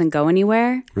feedback doesn't go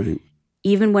anywhere. Right.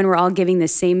 Even when we're all giving the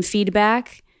same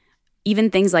feedback,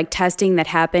 even things like testing that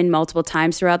happen multiple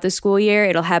times throughout the school year,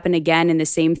 it'll happen again and the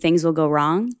same things will go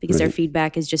wrong because their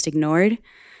feedback is just ignored.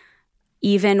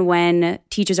 Even when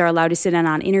teachers are allowed to sit in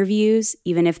on interviews,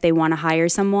 even if they want to hire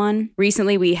someone.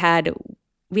 Recently, we have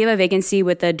a vacancy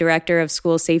with the director of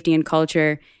school safety and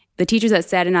culture. The teachers that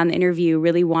sat in on the interview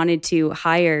really wanted to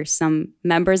hire some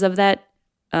members of that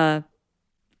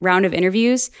round of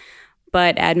interviews,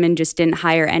 but admin just didn't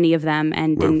hire any of them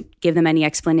and didn't give them any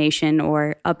explanation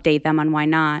or update them on why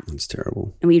not. That's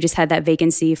terrible. And we just had that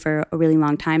vacancy for a really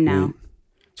long time now. Right.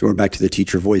 So we're back to the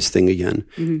teacher voice thing again,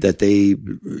 that they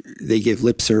give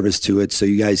lip service to it so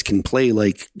you guys can play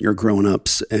like you're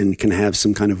grown-ups and can have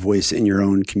some kind of voice in your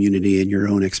own community and your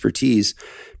own expertise.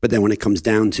 But then when it comes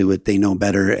down to it, they know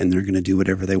better and they're going to do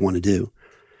whatever they want to do.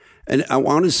 And I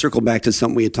want to circle back to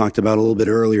something we had talked about a little bit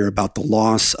earlier about the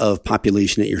loss of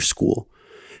population at your school.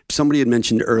 Somebody had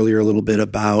mentioned earlier a little bit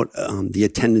about the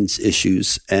attendance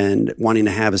issues and wanting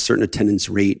to have a certain attendance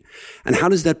rate. And how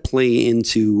does that play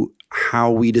into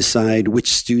how we decide which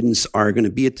students are going to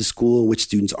be at the school, which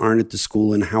students aren't at the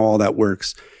school, and how all that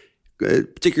works?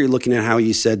 Particularly looking at how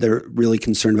you said they're really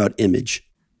concerned about image.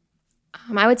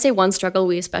 I would say one struggle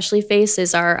we especially face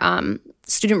is our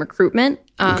student recruitment.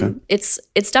 It's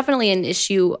definitely an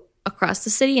issue across the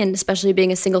city, and especially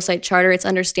being a single site charter, it's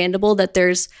understandable that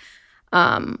there's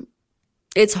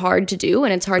it's hard to do,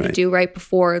 and it's hard to do right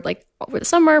before, like over the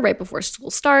summer, right before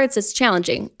school starts. It's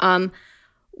challenging.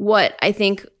 What I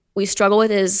think we struggle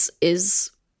with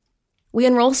is we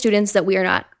enroll students that we are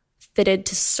not fitted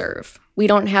to serve. We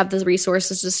don't have the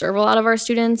resources to serve a lot of our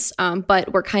students,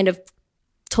 but we're kind of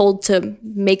told to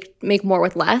make more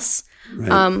with less,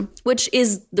 which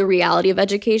is the reality of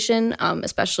education,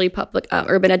 especially public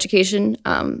urban education.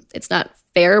 It's not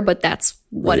fair, but that's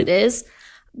what it is.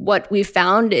 What we've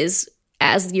found is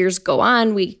as years go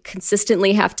on, we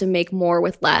consistently have to make more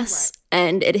with less,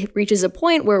 and it reaches a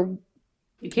point where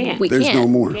There's no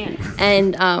more.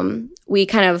 And we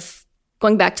kind of,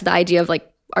 going back to the idea of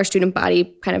like our student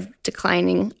body kind of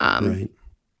declining,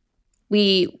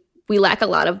 we lack a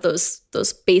lot of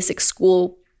those basic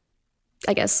school,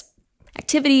 I guess,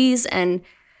 activities and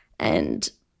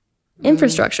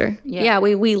infrastructure. Yeah,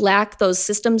 we lack those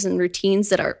systems and routines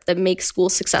that make school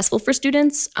successful for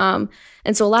students. And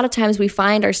so a lot of times we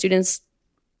find our students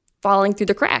falling through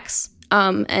the cracks.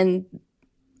 And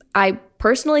I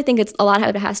personally think it's a lot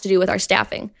of it has to do with our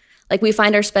staffing. Like we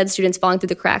find our SPED students falling through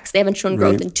the cracks. They haven't shown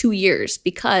growth in 2 years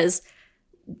because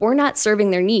we're not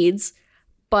serving their needs,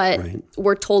 but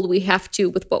we're told we have to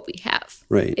with what we have.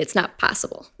 Right. It's not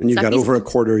possible. And you've got over a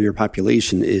quarter of your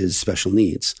population is special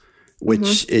needs,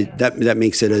 which that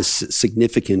makes it a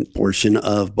significant portion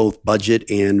of both budget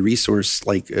and resource,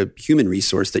 like a human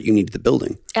resource that you need to the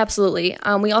building. Absolutely.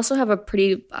 We also have a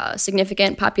pretty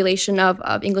significant population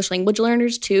of English language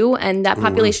learners too, and that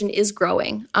population is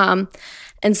growing.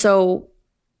 And so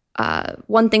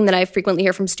one thing that I frequently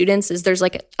hear from students is there's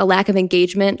like a lack of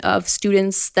engagement of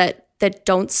students that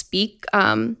don't speak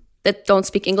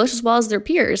English as well as their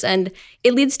peers. And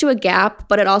it leads to a gap,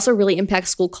 but it also really impacts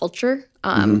school culture.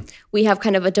 We have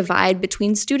kind of a divide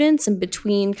between students and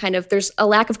between there's a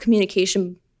lack of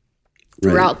communication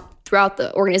throughout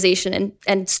the organization,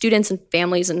 and students and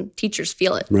families and teachers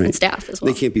feel it, and staff as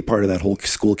well. They can't be part of that whole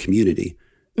school community.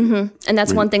 And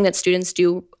that's one thing that students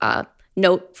do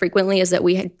note frequently is that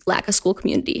we lack a school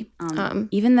community.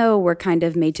 Even though we're kind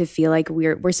of made to feel like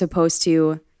we're supposed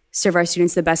to serve our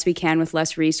students the best we can with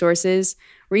less resources.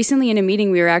 Recently in a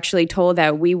meeting, we were actually told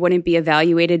that we wouldn't be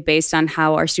evaluated based on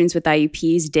how our students with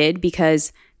IEPs did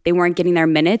because they weren't getting their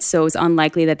minutes, so it was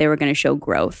unlikely that they were going to show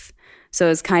growth. So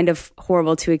it's kind of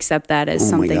horrible to accept that as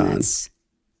something that's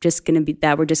just going to be,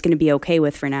 that we're just going to be okay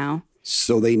with for now.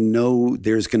 So they know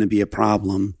there's going to be a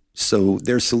problem. So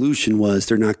their solution was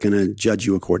they're not going to judge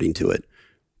you according to it.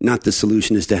 Not the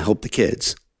solution is to help the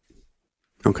kids.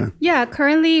 Okay. Yeah,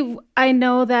 currently I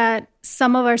know that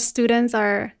some of our students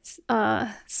are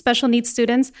special needs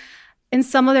students. In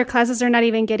some of their classes, they're not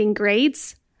even getting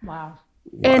grades. Wow.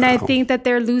 And I think that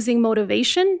they're losing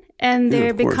motivation and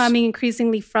they're becoming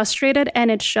increasingly frustrated, and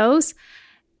it shows.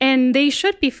 And they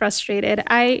should be frustrated.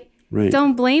 I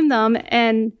don't blame them.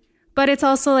 But it's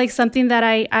also like something that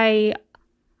I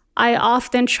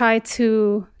often try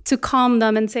to calm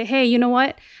them and say, hey, you know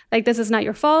what? Like, this is not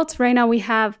your fault. Right now we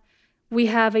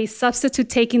have a substitute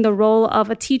taking the role of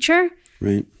a teacher.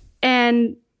 Right.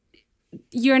 And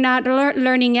you're not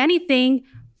learning anything,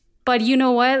 but you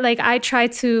know what? Like, I try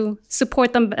to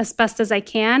support them as best as I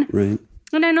can. Right.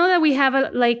 And I know that we have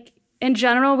in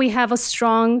general, we have a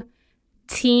strong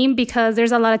team because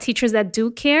there's a lot of teachers that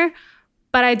do care.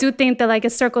 But I do think that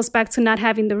it circles back to not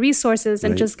having the resources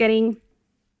and just getting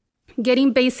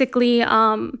basically,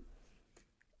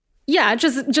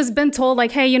 just been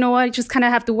told hey, you know what, you just kind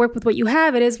of have to work with what you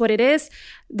have. It is what it is.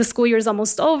 The school year is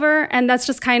almost over. And that's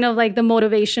just kind of the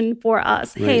motivation for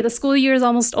us. Right. Hey, the school year is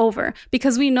almost over,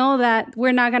 because we know that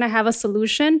we're not going to have a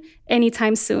solution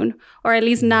anytime soon, or at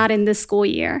least not in this school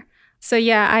year. So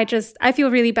yeah, I feel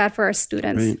really bad for our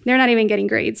students. Right. They're not even getting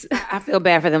grades. I feel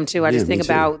bad for them too. I just think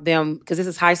about them because this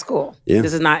is high school. Yeah.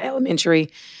 This is not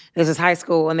elementary. This is high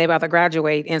school, and they're about to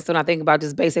graduate. And so I think about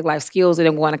just basic life skills and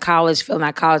them going to college, filling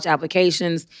out college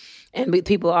applications. And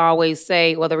people always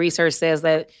say, well, the research says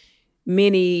that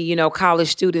many, college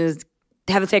students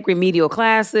have to take remedial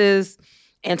classes,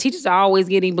 and teachers are always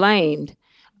getting blamed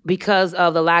because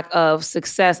of the lack of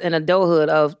success in adulthood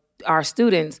of our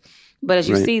students. But as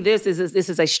you see, this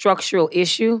is a structural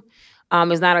issue.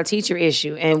 It's not a teacher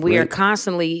issue. And we are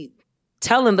constantly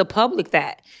telling the public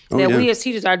that we as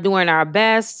teachers are doing our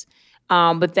best,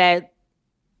 but that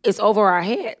it's over our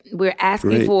head. We're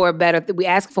asking for better. We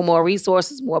ask for more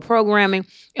resources, more programming,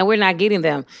 and we're not getting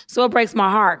them. So it breaks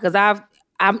my heart because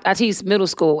I teach middle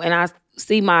school, and I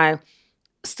see my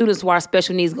students who are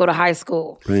special needs go to high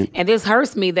school. Right. And this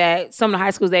hurts me that some of the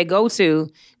high schools they go to,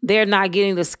 they're not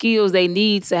getting the skills they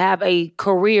need to have a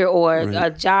career or a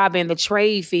job in the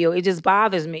trade field. It just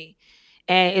bothers me.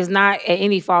 And it's not at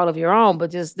any fault of your own,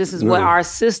 but just this is what our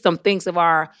system thinks of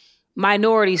our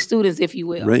minority students, if you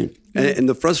will. Right. And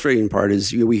the frustrating part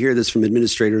is we hear this from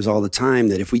administrators all the time,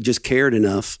 that if we just cared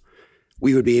enough,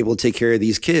 we would be able to take care of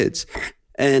these kids.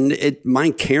 And my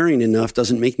caring enough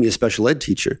doesn't make me a special ed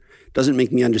teacher. Doesn't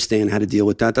make me understand how to deal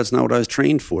with that. That's not what I was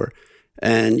trained for.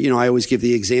 And, I always give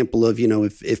the example of,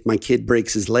 if my kid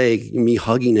breaks his leg, me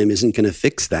hugging him isn't going to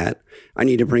fix that. I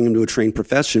need to bring him to a trained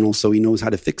professional so he knows how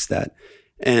to fix that.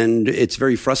 And it's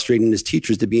very frustrating as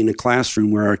teachers to be in a classroom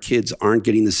where our kids aren't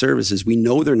getting the services. We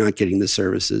know they're not getting the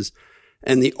services.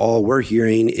 And all we're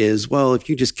hearing is, well, if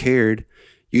you just cared,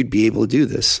 you'd be able to do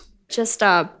this. Just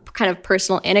a kind of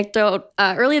personal anecdote.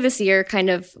 Earlier this year,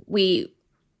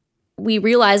 we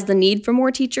realized the need for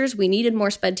more teachers. We needed more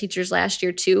SPED teachers last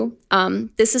year too.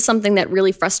 This is something that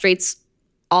really frustrates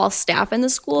all staff in the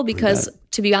school because,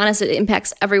 to be honest, it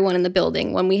impacts everyone in the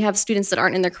building. When we have students that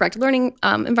aren't in their correct learning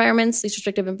environments, these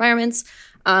restrictive environments,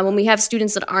 when we have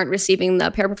students that aren't receiving the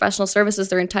paraprofessional services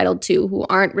they're entitled to, who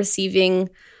aren't receiving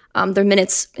their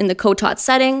minutes in the co-taught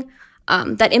setting.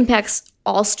 That impacts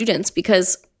all students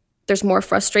because there's more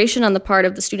frustration on the part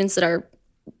of the students that are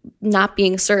not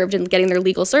being served and getting their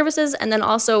legal services, and then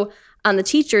also on the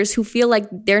teachers who feel like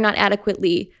they're not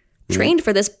adequately trained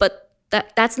for this, but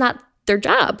that's not their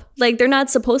job. Like, they're not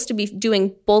supposed to be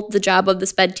doing both the job of the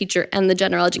SPED teacher and the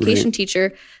general education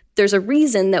teacher. There's a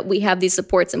reason that we have these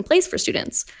supports in place for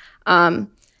students.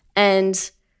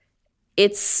 And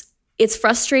it's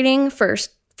frustrating for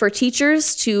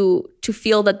teachers to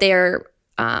feel that they're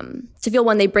to feel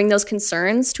when they bring those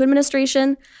concerns to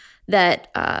administration that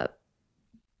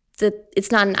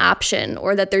it's not an option,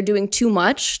 or that they're doing too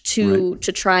much to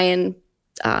try and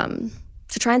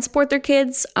support their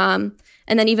kids.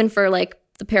 And then even for like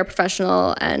the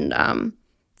paraprofessional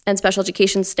and special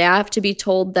education staff to be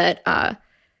told that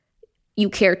you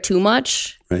care too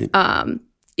much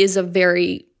is a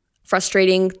very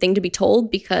frustrating thing to be told,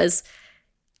 because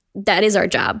that is our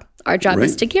job. Our job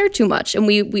is to care too much, and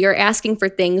we are asking for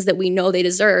things that we know they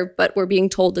deserve, but we're being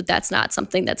told that that's not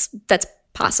something that's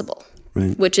possible,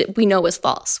 which we know is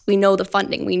false. We know the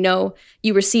funding. We know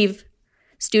you receive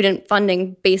student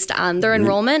funding based on their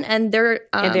enrollment and their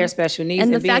special needs,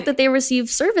 and the fact that they receive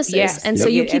services. And so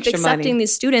you keep accepting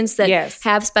these students that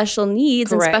have special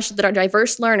needs and that are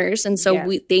diverse learners, and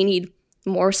so they need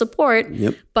more support,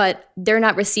 but they're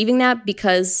not receiving that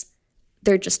because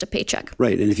they're just a paycheck.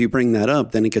 Right. And if you bring that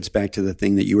up, then it gets back to the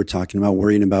thing that you were talking about,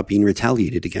 worrying about being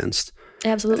retaliated against.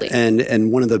 Absolutely.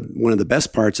 And one of the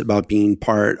best parts about being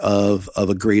part of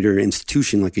a greater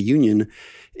institution like a union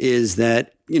is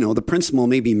that, the principal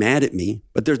may be mad at me,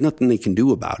 but there's nothing they can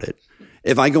do about it.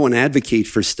 If I go and advocate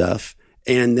for stuff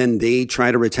and then they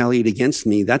try to retaliate against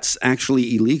me, that's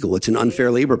actually illegal. It's an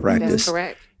unfair labor practice. That's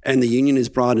correct. And the union has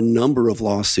brought a number of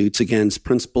lawsuits against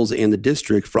principals and the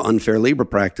district for unfair labor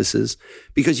practices,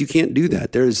 because you can't do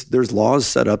that. There's laws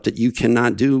set up that you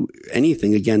cannot do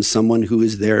anything against someone who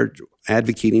is there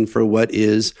advocating for what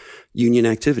is union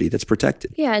activity that's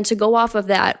protected. Yeah, and to go off of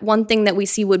that, one thing that we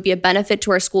see would be a benefit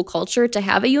to our school culture to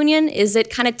have a union is it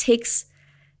kind of takes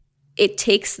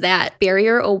that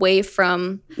barrier away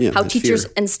from how teachers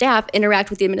and staff interact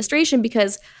with the administration,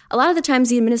 because a lot of the times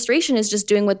the administration is just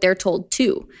doing what they're told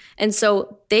to. And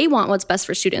so they want what's best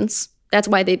for students. That's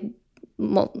why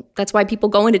people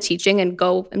go into teaching and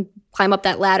go and climb up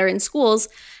that ladder in schools.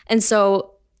 And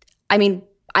so,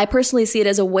 I personally see it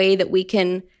as a way that we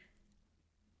can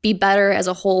be better as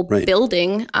a whole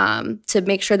building to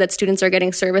make sure that students are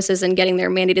getting services and getting their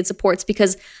mandated supports,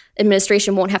 because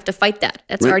administration won't have to fight that.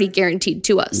 That's already guaranteed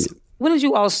to us. Yeah. When did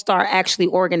you all start actually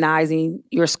organizing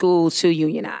your school to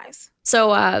unionize?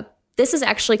 So this is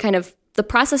actually the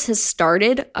process has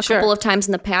started a couple of times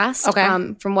in the past.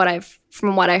 Okay. From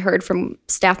what I heard from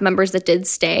staff members that did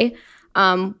stay,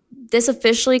 this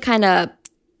officially kind of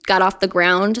got off the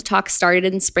ground. Talk started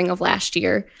in spring of last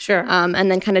year. Sure. And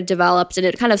then kind of developed, and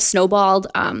it kind of snowballed.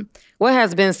 What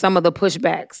has been some of the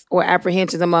pushbacks or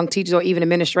apprehensions among teachers or even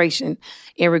administration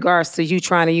in regards to you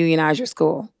trying to unionize your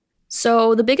school?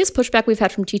 So the biggest pushback we've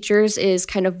had from teachers is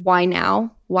kind of why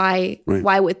now? Why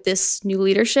with this new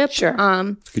leadership? Sure.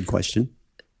 Good question.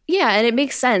 Yeah, and it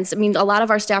makes sense. A lot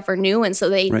of our staff are new, and so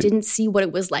they didn't see what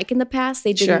it was like in the past.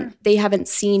 They haven't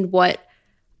seen what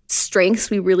strengths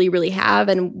we really, really have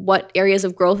and what areas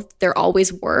of growth there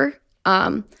always were.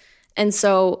 And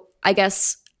so I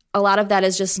guess a lot of that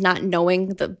is just not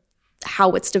knowing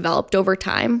how it's developed over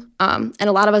time. And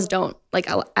a lot of us don't.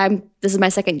 This is my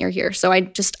second year here, so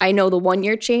I know the 1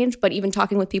 year change, but even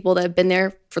talking with people that have been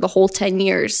there for the whole 10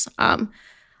 years,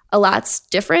 a lot's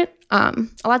different, a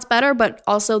lot's better, but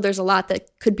also there's a lot that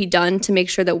could be done to make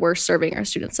sure that we're serving our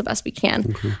students the best we can.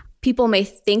 Mm-hmm. People may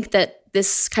think that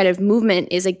this kind of movement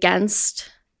is against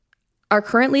our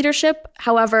current leadership.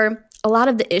 However, a lot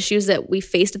of the issues that we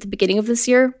faced at the beginning of this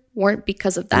year weren't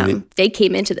because of them. Right. They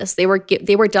came into this. They were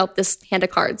dealt this hand of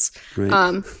cards.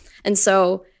 Right. And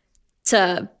so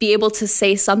to be able to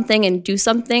say something and do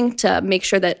something to make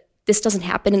sure that this doesn't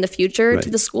happen in the future to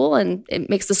the school and it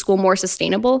makes the school more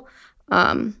sustainable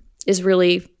is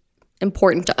really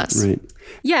important to us. Right.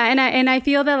 Yeah, and I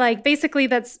feel that basically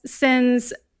that's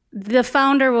since the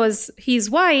founder he's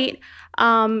white,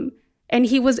 and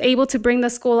he was able to bring the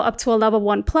school up to a level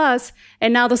 1+,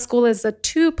 and now the school is a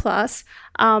 2+.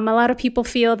 A lot of people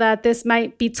feel that this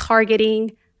might be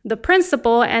targeting the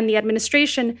principal and the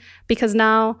administration because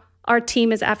now our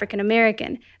team is African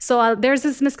American. So there's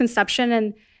this misconception,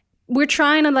 and we're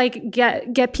trying to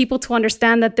get people to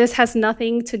understand that this has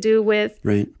nothing to do with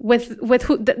who,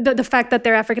 the fact that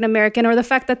they're African American or the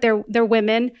fact that they're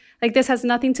women. This has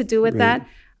nothing to do with that.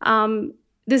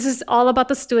 this is all about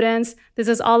the students. This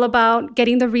is all about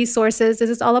getting the resources. This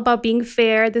is all about being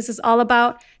fair. This is all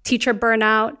about teacher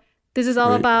burnout. This is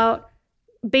all about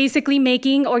basically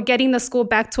making or getting the school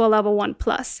back to a level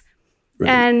 1+.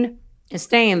 And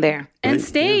staying there. And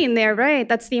staying there, right?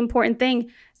 That's the important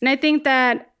thing. And I think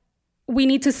that we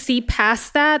need to see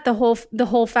past that, the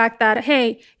whole fact that,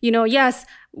 hey, yes,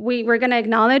 we're going to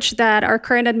acknowledge that our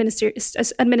current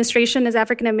administration is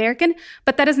African American,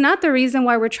 but that is not the reason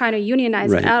why we're trying to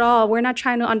unionize it at all. We're not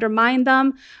trying to undermine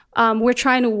them. We're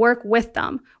trying to work with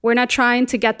them. We're not trying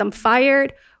to get them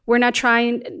fired. We're not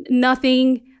trying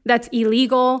nothing that's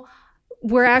illegal.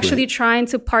 We're actually trying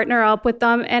to partner up with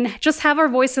them and just have our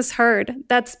voices heard.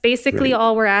 That's basically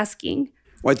all we're asking.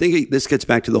 Well, I think this gets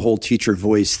back to the whole teacher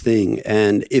voice thing.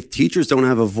 And if teachers don't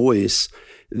have a voice,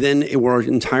 then we're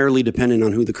entirely dependent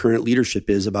on who the current leadership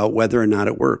is about whether or not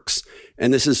it works.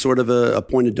 And this is sort of a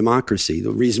point of democracy.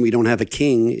 The reason we don't have a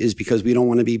king is because we don't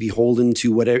want to be beholden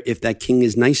to whatever, if that king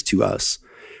is nice to us.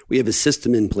 We have a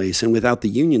system in place, and without the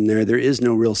union there is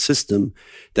no real system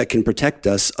that can protect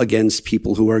us against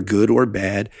people who are good or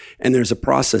bad. And there's a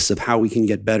process of how we can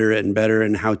get better and better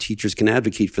and how teachers can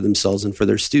advocate for themselves and for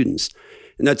their students.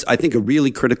 And that's, I think, a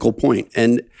really critical point.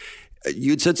 And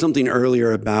you'd said something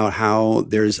earlier about how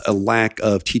there's a lack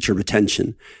of teacher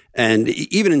retention. And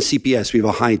even in CPS, we have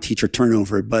a high teacher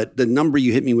turnover. But the number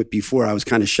you hit me with before, I was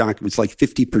kind of shocked. It was like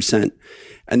 50%.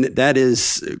 And that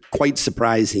is quite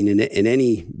surprising in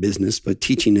any business, but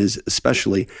teaching is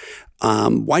especially.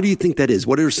 Why do you think that is?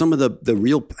 What are some of the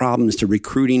real problems to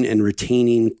recruiting and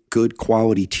retaining good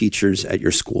quality teachers at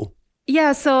your school?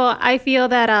 Yeah, so I feel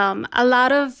that a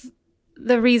lot of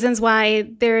the reasons why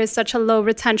there is such a low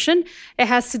retention, it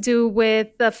has to do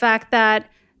with the fact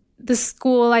that the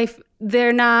school,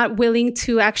 they're not willing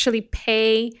to actually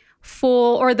pay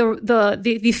full or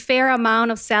the fair amount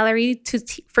of salary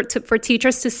for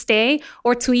teachers to stay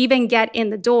or to even get in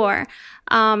the door.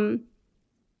 I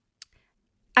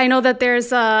know that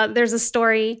there's a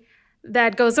story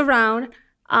that goes around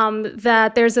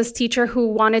that there's this teacher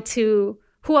who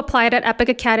applied at Epic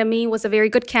Academy, was a very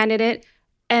good candidate,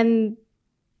 and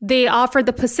they offered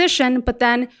the position, but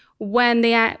then when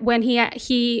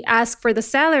he asked for the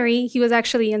salary, he was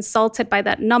actually insulted by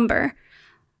that number.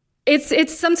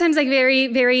 It's sometimes like very,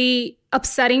 very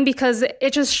upsetting because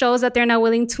it just shows that they're not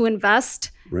willing to invest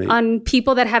on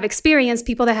people that have experience,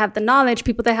 people that have the knowledge,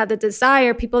 people that have the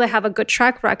desire, people that have a good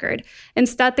track record.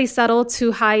 Instead, they settle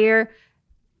to hire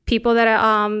people that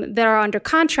are under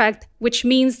contract, which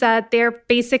means that they're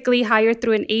basically hired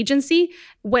through an agency.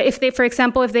 If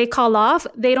they call off,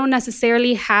 they don't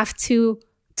necessarily have to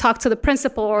talk to the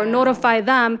principal or notify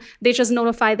them. They just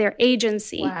notify their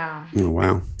agency. Wow. Oh,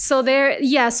 wow. So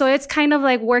so it's kind of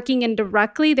like working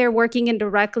indirectly. They're working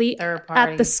indirectly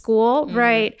at the school,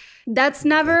 right? That's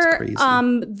never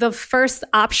the first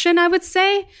option, I would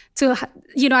say.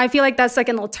 I feel like that's like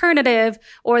an alternative,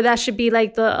 or that should be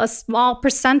like a small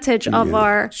percentage of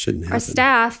our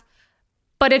staff.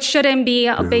 But it shouldn't be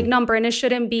a big number, and it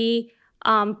shouldn't be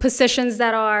positions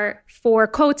that are for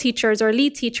co-teachers or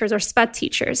lead teachers or sped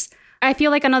teachers. I feel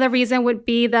like another reason would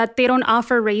be that they don't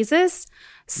offer raises.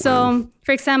 So,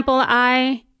 for example,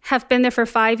 I have been there for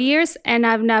 5 years and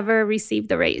I've never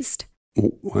received a raise.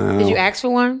 Wow. Did you ask for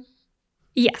one?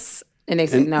 Yes. And they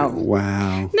said no.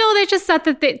 Wow. No, they just said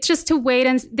that just to wait,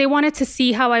 and they wanted to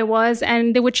see how I was,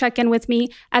 and they would check in with me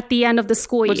at the end of the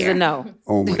school year. Which is a no.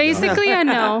 Oh my Basically God. a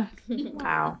no.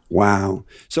 Wow. Wow.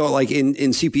 So like in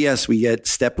CPS, we get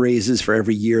step raises for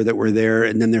every year that we're there.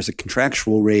 And then there's a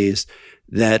contractual raise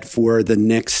that for the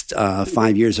next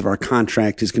 5 years of our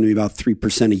contract is going to be about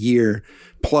 3% a year,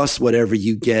 plus whatever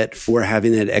you get for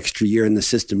having that extra year in the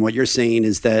system. What you're saying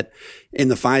is that in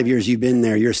the 5 years you've been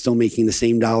there, you're still making the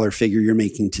same dollar figure you're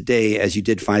making today as you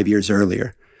did 5 years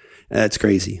earlier. That's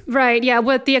crazy. Right. Yeah.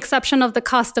 With the exception of the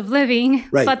cost of living.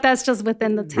 Right. But that's just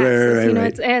within the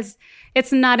taxes. Right.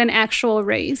 It's not an actual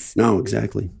raise. No,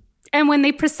 exactly. And when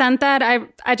they present that,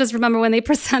 I just remember when they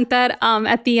present that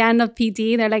at the end of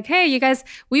PD, they're like, hey, you guys,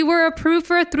 we were approved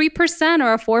for a 3%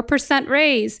 or a 4%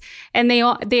 raise. And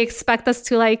they expect us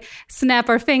to like snap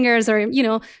our fingers or,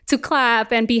 to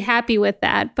clap and be happy with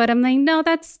that. But I'm like, no,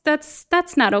 that's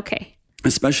not okay.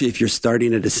 Especially if you're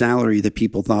starting at a salary that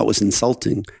people thought was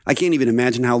insulting. I can't even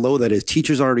imagine how low that is.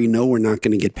 Teachers already know we're not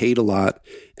going to get paid a lot.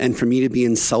 And for me to be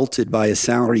insulted by a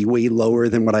salary way lower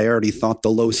than what I already thought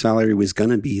the low salary was going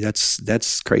to be,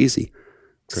 that's crazy.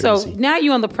 So now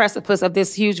you're on the precipice of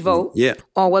this huge vote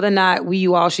on whether or not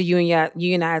you all should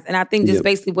unionize. And I think just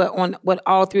basically what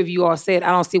all three of you all said, I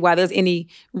don't see why there's any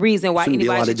reason why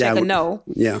anybody should check a no.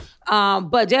 Yeah.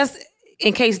 But just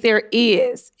in case there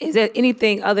is there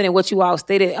anything other than what you all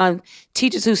stated on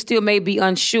teachers who still may be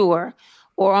unsure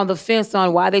or on the fence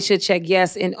on why they should check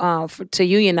yes to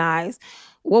unionize?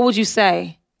 What would you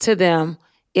say to them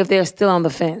if they're still on the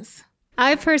fence?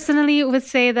 I personally would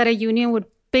say that a union would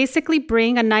basically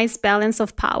bring a nice balance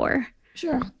of power.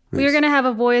 Sure. We're going to have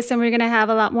a voice and we're going to have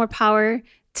a lot more power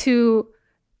to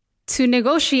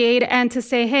negotiate and to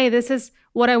say, hey, this is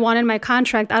what I want in my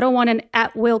contract. I don't want an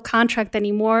at-will contract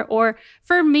anymore. Or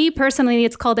for me personally,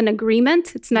 it's called an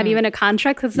agreement. It's not even a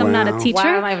contract because I'm not a teacher.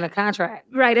 Wow, not even a contract.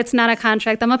 Right, it's not a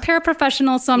contract. I'm a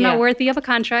paraprofessional, so I'm not worthy of a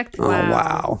contract. Oh,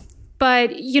 wow.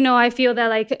 But, I feel that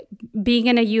like being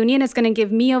in a union is going to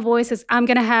give me a voice. I'm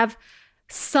going to have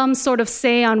some sort of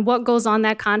say on what goes on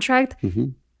that contract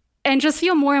and just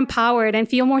feel more empowered and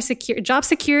feel more secure. Job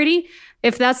security,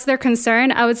 if that's their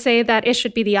concern, I would say that it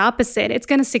should be the opposite. It's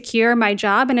going to secure my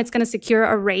job and it's going to secure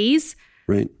a raise.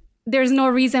 Right. There's no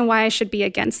reason why I should be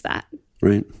against that.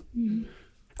 Right.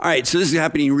 All right. So this is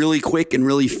happening really quick and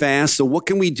really fast. So what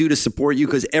can we do to support you?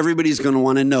 Because everybody's going to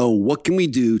want to know, what can we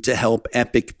do to help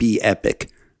Epic be epic?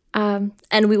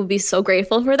 And we will be so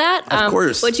grateful for that. Of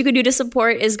course. What you could do to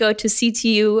support is go to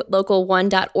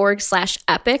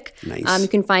ctulocal1.org/epic. Nice. You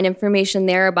can find information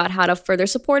there about how to further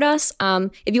support us.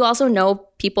 If you also know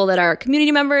people that are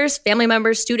community members, family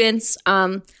members, students,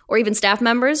 or even staff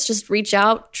members, just reach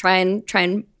out, try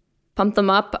and pump them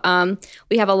up.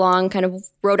 We have a long kind of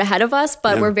road ahead of us,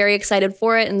 but we're very excited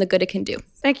for it and the good it can do.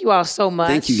 Thank you all so much.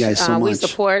 Thank you guys so much. We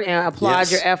support and applaud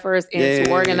your efforts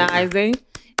into organizing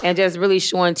and just really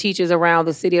showing teachers around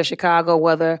the city of Chicago,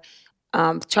 whether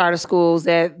charter schools,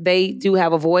 that they do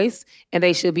have a voice and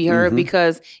they should be heard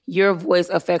because your voice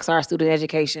affects our student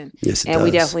education. Yes, it and does.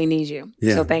 we definitely need you.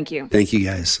 Yeah. So thank you. Thank you,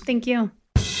 guys. Thank you.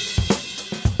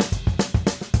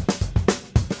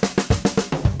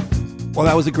 Well,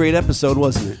 that was a great episode,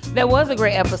 wasn't it? That was a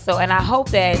great episode, and I hope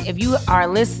that if you are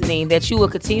listening, that you will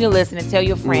continue to listen and tell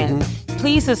your friends.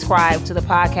 Please subscribe to the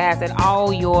podcast and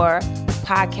all your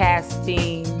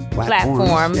podcasting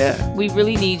platforms. Yeah. We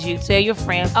really need you. Tell your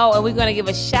friends. Oh, and we're going to give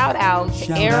a shout out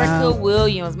to Erica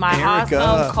Williams, my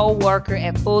awesome co-worker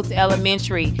at Fulton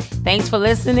Elementary. Thanks for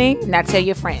listening. Now tell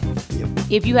your friends. Yep.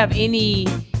 If you have any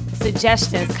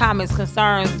suggestions, comments,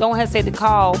 concerns, don't hesitate to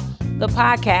call the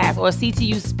podcast or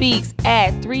CTU Speaks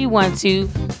at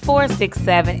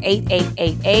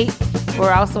 312-467-8888.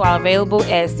 We're also available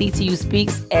at CTU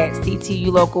Speaks at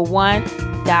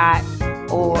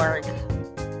ctulocal1.org.